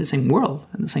same world,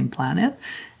 on the same planet.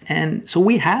 And so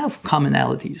we have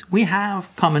commonalities. We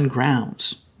have common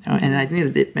grounds. And I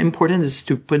think that the important is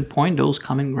to pinpoint those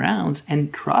common grounds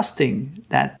and trusting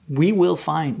that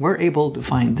we're able to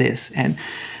find this. And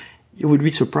you would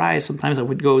be surprised. Sometimes I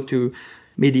would go to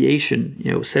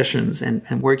mediation, sessions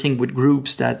and working with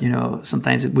groups that,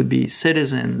 sometimes it would be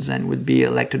citizens and would be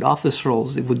elected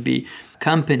officials. It would be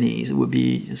companies. It would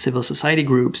be civil society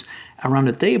groups around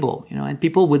the table, and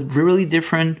people with really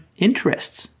different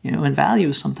interests, and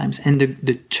values sometimes. And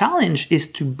the challenge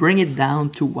is to bring it down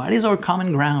to what is our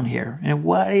common ground here and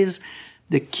what is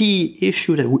the key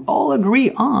issue that we all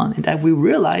agree on, and that we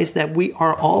realize that we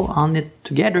are all on it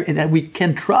together and that we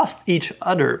can trust each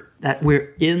other, that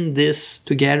we're in this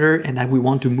together and that we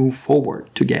want to move forward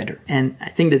together. And I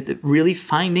think that really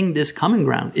finding this common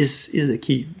ground is the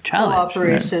key challenge.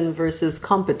 Cooperation versus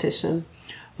competition.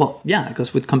 Well, yeah,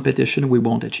 because with competition, we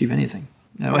won't achieve anything.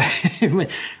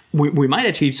 We might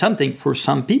achieve something for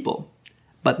some people,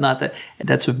 but not that.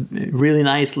 That's a really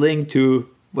nice link to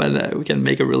we can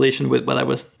make a relation with what I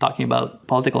was talking about,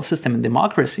 political system and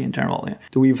democracy in general.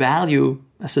 Do we value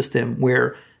a system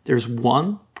where there's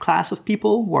one class of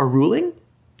people who are ruling?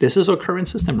 This is our current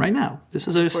system right now. This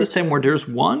is a system where there's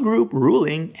one group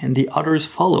ruling and the others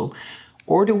follow.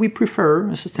 Or do we prefer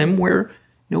a system where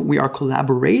we are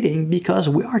collaborating because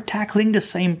we are tackling the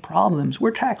same problems.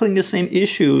 We're tackling the same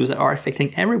issues that are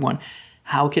affecting everyone.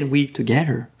 How can we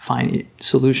together find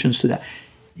solutions to that?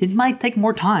 It might take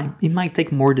more time. It might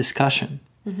take more discussion.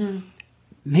 Mm-hmm.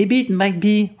 Maybe it might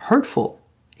be hurtful.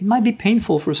 It might be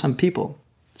painful for some people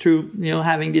through,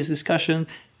 having this discussion,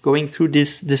 going through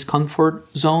this discomfort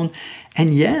zone.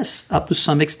 And yes, up to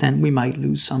some extent, we might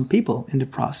lose some people in the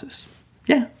process.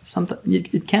 Yeah, sometimes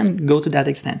it can go to that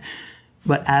extent.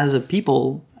 But as a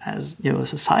people, as a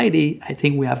society, I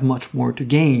think we have much more to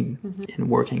gain in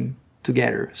working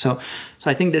together. So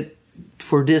I think that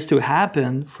for this to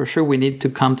happen, for sure, we need to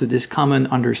come to this common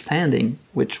understanding,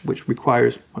 which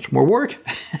requires much more work,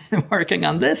 working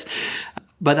on this.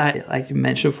 But like you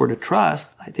mentioned, for the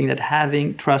trust, I think that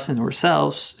having trust in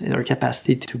ourselves, in our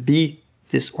capacity to be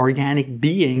this organic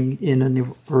being in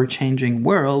an ever-changing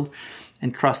world,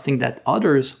 and trusting that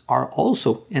others are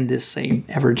also in this same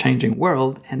ever-changing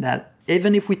world, and that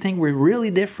even if we think we're really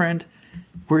different,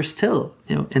 we're still,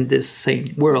 in this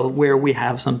same world where we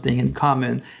have something in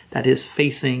common that is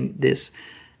facing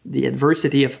the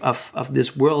adversity of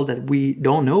this world that we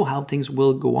don't know how things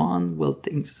will go on,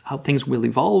 how things will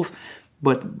evolve.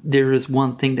 But there is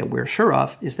one thing that we're sure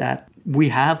of, is that we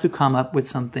have to come up with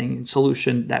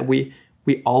solution that we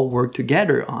all work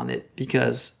together on it,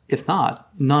 because if not,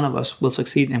 none of us will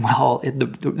succeed and we'll all hit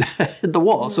the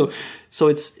wall. So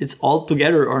it's all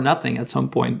together or nothing at some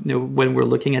point, when we're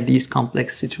looking at these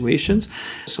complex situations.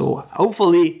 So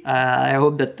hopefully, I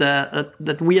hope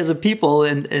that we as a people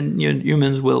and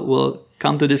humans will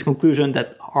come to this conclusion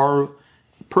that our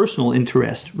personal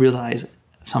interest realize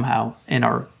somehow in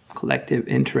our collective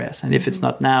interest. And if it's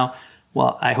not now,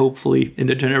 well, I hopefully in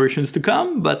the generations to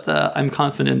come, but I'm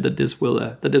confident that this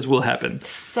will happen.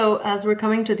 So as we're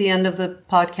coming to the end of the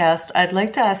podcast, I'd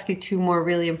like to ask you two more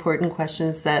really important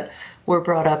questions that were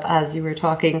brought up as you were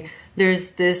talking.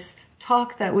 There's this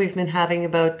talk that we've been having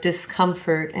about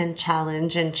discomfort and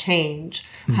challenge and change.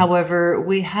 Mm-hmm. However,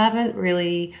 we haven't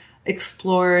really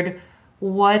explored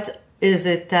what is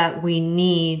it that we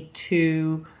need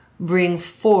to bring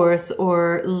forth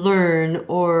or learn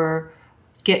or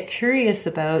get curious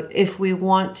about if we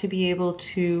want to be able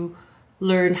to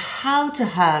learn how to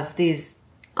have these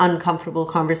uncomfortable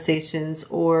conversations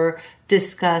or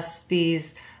discuss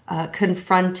these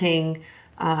confronting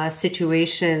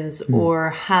situations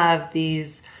or have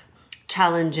these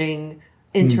challenging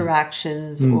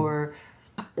interactions or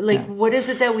what is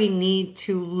it that we need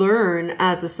to learn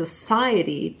as a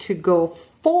society to go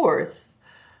forth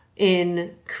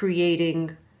in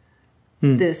creating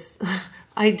this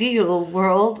ideal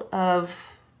world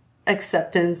of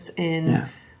acceptance and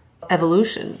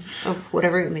evolution of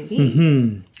whatever it may be.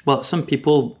 Mm-hmm. Well, some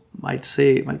people might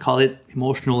call it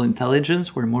emotional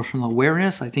intelligence or emotional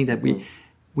awareness. I think that we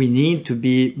need to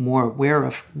be more aware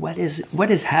of what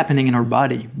is happening in our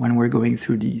body when we're going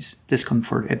through these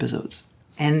discomfort episodes,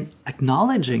 and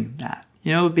acknowledging that,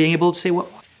 being able to say,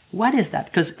 what is that?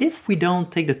 Because if we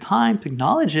don't take the time to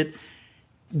acknowledge it,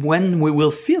 when we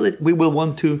will feel it, we will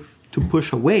want to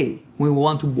push away. We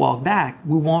want to walk back.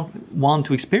 We won't want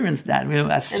to experience that.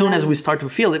 As soon as we start to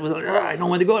feel it, we're like, I don't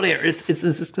want to go there. It's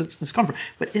discomfort.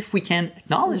 But if we can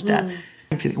acknowledge that,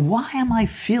 I'm feeling, why am I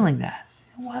feeling that?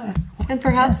 Why? And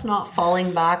perhaps not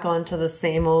falling back onto the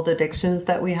same old addictions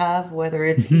that we have, whether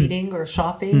it's eating or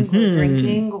shopping or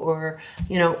drinking or,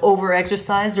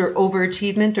 over-exercise or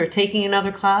overachievement or taking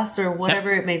another class or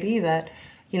whatever it may be that,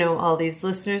 all these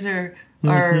listeners are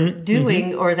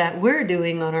doing or that we're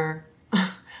doing on our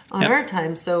our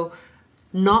time. So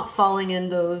not falling in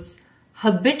those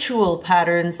habitual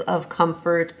patterns of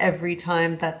comfort every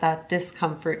time that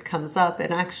discomfort comes up,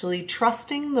 and actually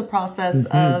trusting the process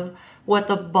of what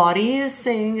the body is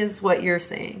saying is what you're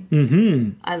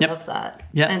saying. I love that.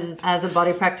 And as a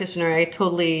body practitioner, I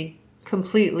totally,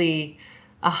 completely,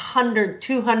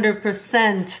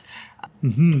 200%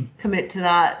 commit to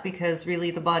that, because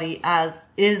really the body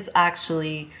is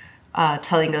actually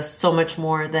telling us so much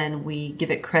more than we give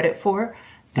it credit for.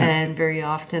 And very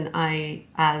often I,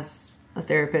 as a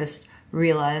therapist,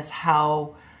 realize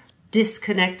how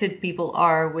disconnected people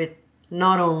are with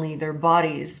not only their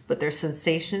bodies, but their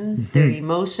sensations, their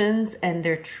emotions, and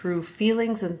their true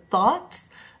feelings and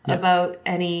thoughts about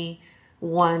any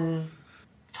one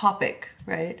topic,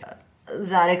 right?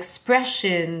 That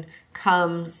expression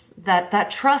comes,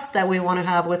 that trust that we want to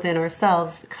have within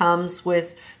ourselves comes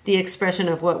with the expression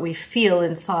of what we feel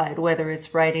inside, whether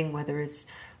it's writing, whether it's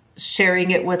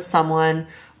sharing it with someone,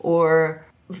 or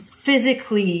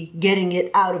physically getting it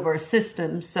out of our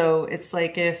system. So it's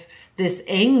like if this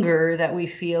anger that we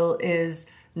feel is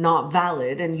not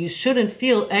valid, and you shouldn't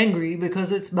feel angry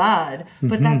because it's bad,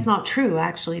 but that's not true.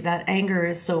 Actually, that anger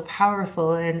is so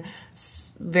powerful and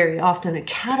very often a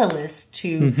catalyst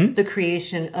to the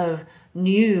creation of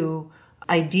new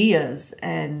ideas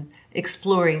and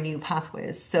exploring new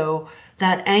pathways. So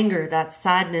that anger, that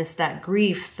sadness, that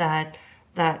grief, that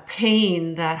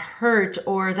pain, that hurt,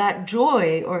 or that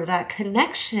joy, or that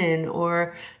connection,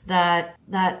 or that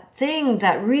thing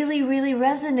that really, really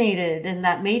resonated and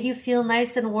that made you feel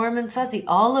nice and warm and fuzzy.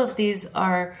 All of these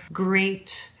are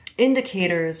great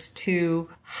indicators to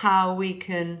how we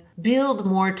can build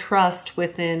more trust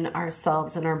within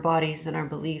ourselves and our bodies and our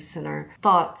beliefs and our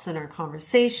thoughts, and our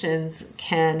conversations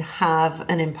can have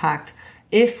an impact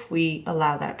if we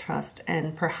allow that trust.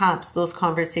 And perhaps those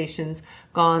conversations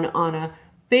gone on a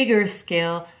bigger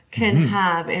scale can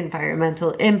have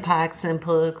environmental impacts and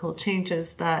political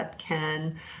changes that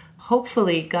can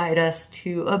hopefully guide us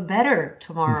to a better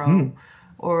tomorrow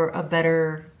or a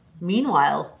better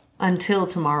meanwhile until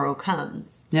tomorrow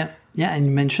comes. Yeah. And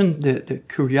you mentioned the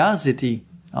curiosity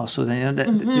also,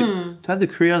 to have the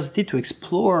curiosity to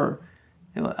explore,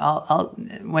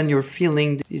 when you're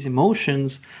feeling these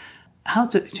emotions, how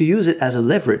to use it as a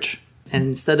leverage. And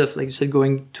instead of, like you said,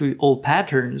 going to old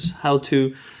patterns, how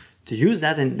to use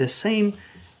that in the same.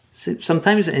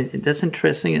 Sometimes, and that's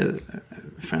interesting. A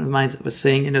friend of mine was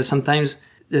saying, sometimes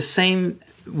the same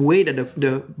way that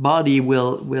the body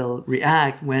will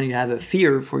react when you have a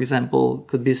fear, for example,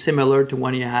 could be similar to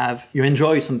when you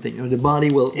enjoy something. The body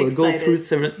will go through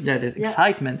that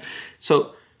excitement.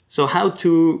 So how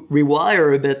to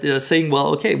rewire a bit, saying,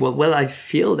 well, I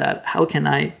feel that. How can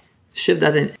I shift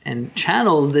that and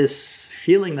channel this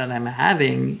feeling that I'm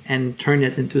having and turn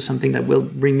it into something that will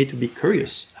bring me to be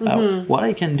curious about what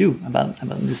I can do about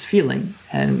this feeling,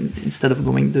 and instead of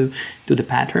going to the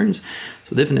patterns.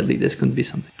 So definitely this can be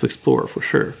something to explore for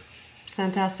sure.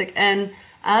 Fantastic. And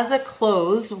as a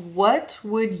close, what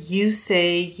would you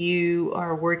say you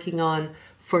are working on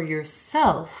for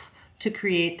yourself to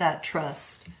create that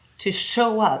trust, to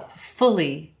show up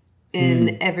fully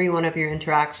in every one of your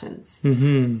interactions?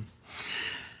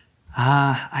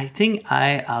 I think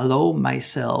I allow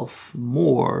myself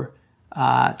more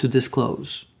to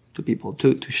disclose to people,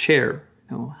 to share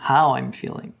how I'm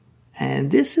feeling.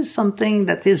 And this is something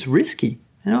that is risky,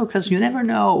 because you never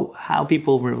know how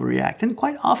people will react. And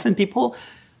quite often people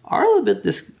are a little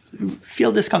bit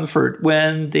feel discomfort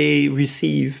when they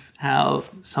receive how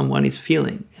someone is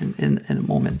feeling in a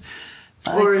moment.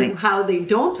 Or how they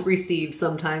don't receive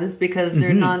sometimes, because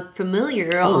they're not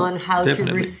familiar on how to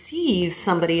receive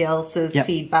somebody else's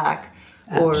feedback.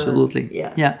 Absolutely.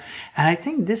 Yeah. And I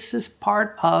think this is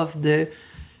part of the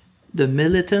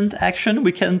militant action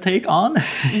we can take on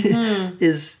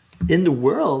is in the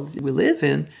world we live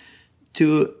in,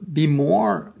 to be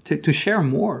more, to share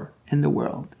more in the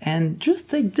world, and just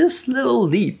take this little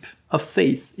leap of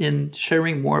faith in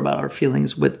sharing more about our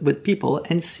feelings with people,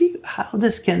 and see how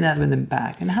this can have an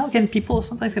impact, and how can people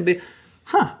sometimes can be,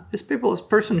 this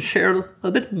person shared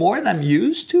a bit more than I'm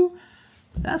used to.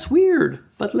 that's weird,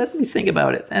 but let me think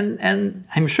about it. And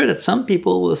I'm sure that some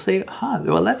people will say,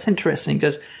 well, that's interesting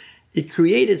because it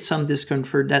created some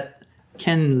discomfort that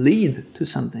can lead to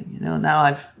something. Now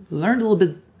I've learned a little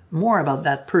bit more about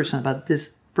that person, about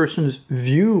this person's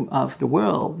view of the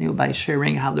world, by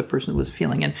sharing how the person was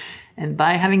feeling. And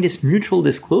by having this mutual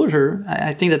disclosure,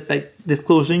 I think that by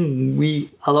disclosing, we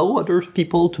allow other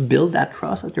people to build that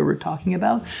trust that they were talking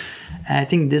about. And I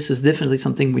think this is definitely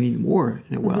something we need more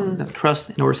in the world, the trust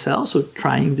in ourselves. So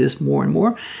trying this more and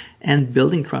more and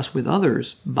building trust with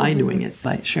others by doing it,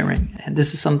 by sharing. And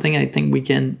this is something I think we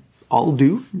can all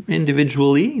do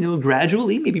individually,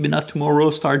 gradually, maybe not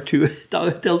tomorrow start to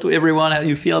tell to everyone how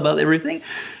you feel about everything,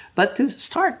 but to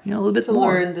start, a little bit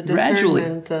more learn the gradually.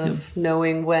 discernment of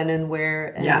knowing when and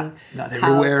where and not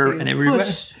everywhere how to and everywhere.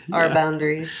 push our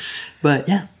boundaries. But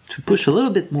to push a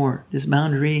little bit more this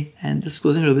boundary and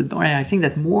disclosing a little bit more. I think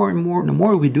that more and more, the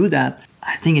more we do that,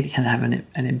 I think it can have an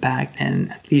impact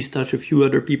and at least touch a few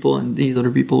other people, and these other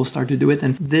people will start to do it.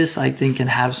 And this, I think, can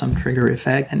have some trigger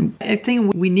effect. And I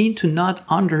think we need to not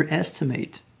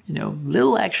underestimate,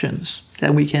 little actions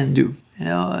that we can do.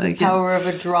 Power of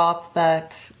a drop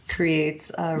that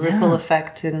creates a ripple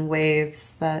effect in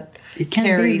waves that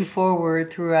carry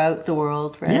forward throughout the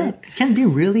world, right? Yeah, it can be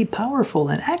really powerful.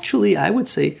 And actually, I would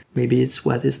say maybe it's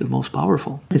what is the most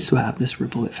powerful, is to have this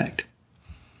ripple effect.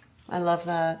 I love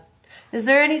that. Is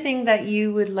there anything that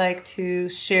you would like to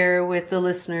share with the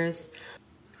listeners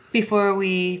before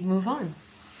we move on?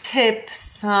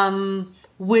 Tips,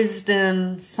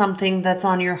 wisdom, something that's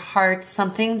on your heart,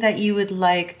 something that you would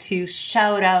like to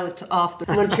shout out off the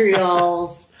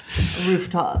Montreal's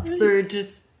rooftops, or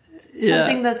just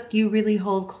something that you really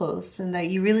hold close and that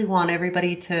you really want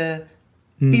everybody to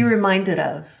be reminded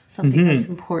of, something that's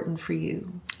important for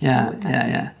you.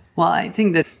 Yeah. Well, I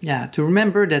think that, to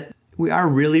remember that we are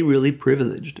really, really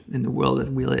privileged in the world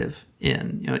that we live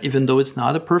in, even though it's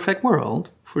not a perfect world,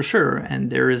 for sure.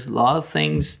 And there is a lot of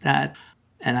things that,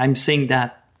 and I'm saying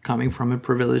that coming from a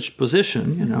privileged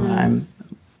position, I'm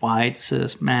white,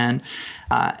 cis man,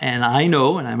 and I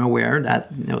know, and I'm aware that,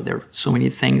 there are so many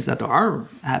things that are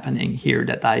happening here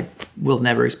that I will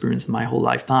never experience in my whole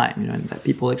lifetime, and that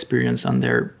people experience on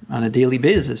a daily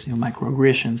basis,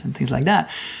 microaggressions and things like that.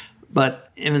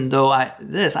 But even though I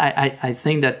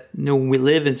think that we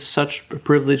live in such a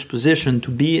privileged position to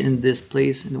be in this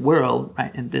place in the world,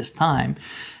 right, in this time,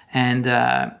 and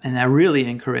I really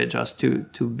encourage us to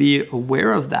be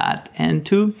aware of that and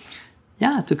to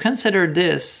consider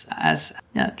this as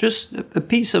just a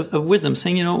piece of wisdom,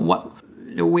 saying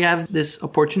we have this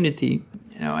opportunity,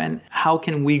 and how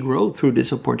can we grow through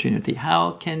this opportunity?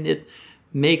 How can it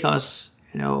make us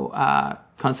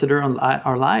consider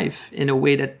our life in a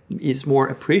way that is more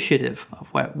appreciative of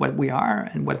what we are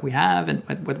and what we have and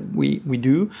what we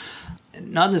do.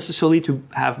 Not necessarily to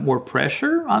have more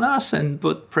pressure on us and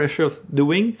put pressure of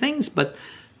doing things, but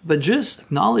just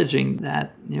acknowledging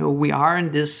that, we are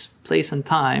in this place and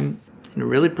time in a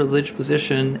really privileged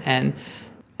position. And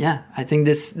I think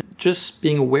this, just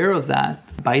being aware of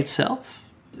that by itself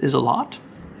is a lot,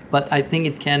 but I think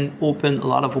it can open a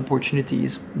lot of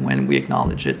opportunities when we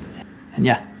acknowledge it. And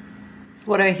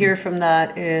what I hear from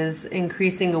that is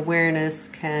increasing awareness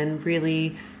can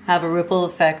really have a ripple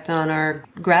effect on our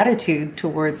gratitude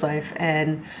towards life.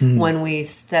 And when we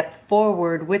step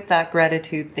forward with that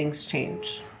gratitude, things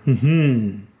change.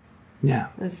 Yeah.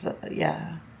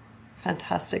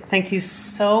 Fantastic. Thank you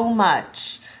so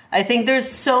much. I think there's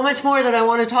so much more that I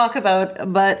want to talk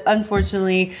about, but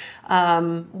unfortunately,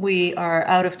 we are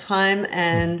out of time,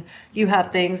 and you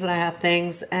have things and I have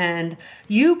things, and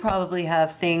you probably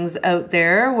have things out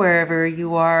there wherever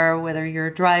you are, whether you're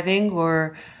driving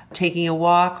or taking a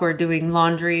walk or doing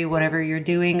laundry, whatever you're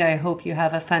doing. I hope you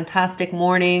have a fantastic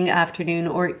morning, afternoon,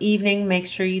 or evening. Make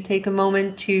sure you take a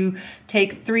moment to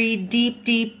take 3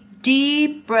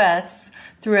 deep breaths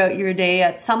throughout your day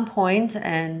at some point,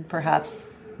 and perhaps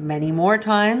many more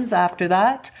times after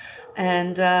that,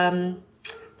 and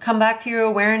come back to your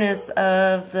awareness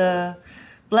of the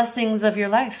blessings of your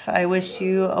life. I wish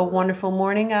you a wonderful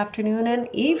morning, afternoon, and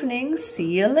evening.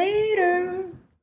 See you later.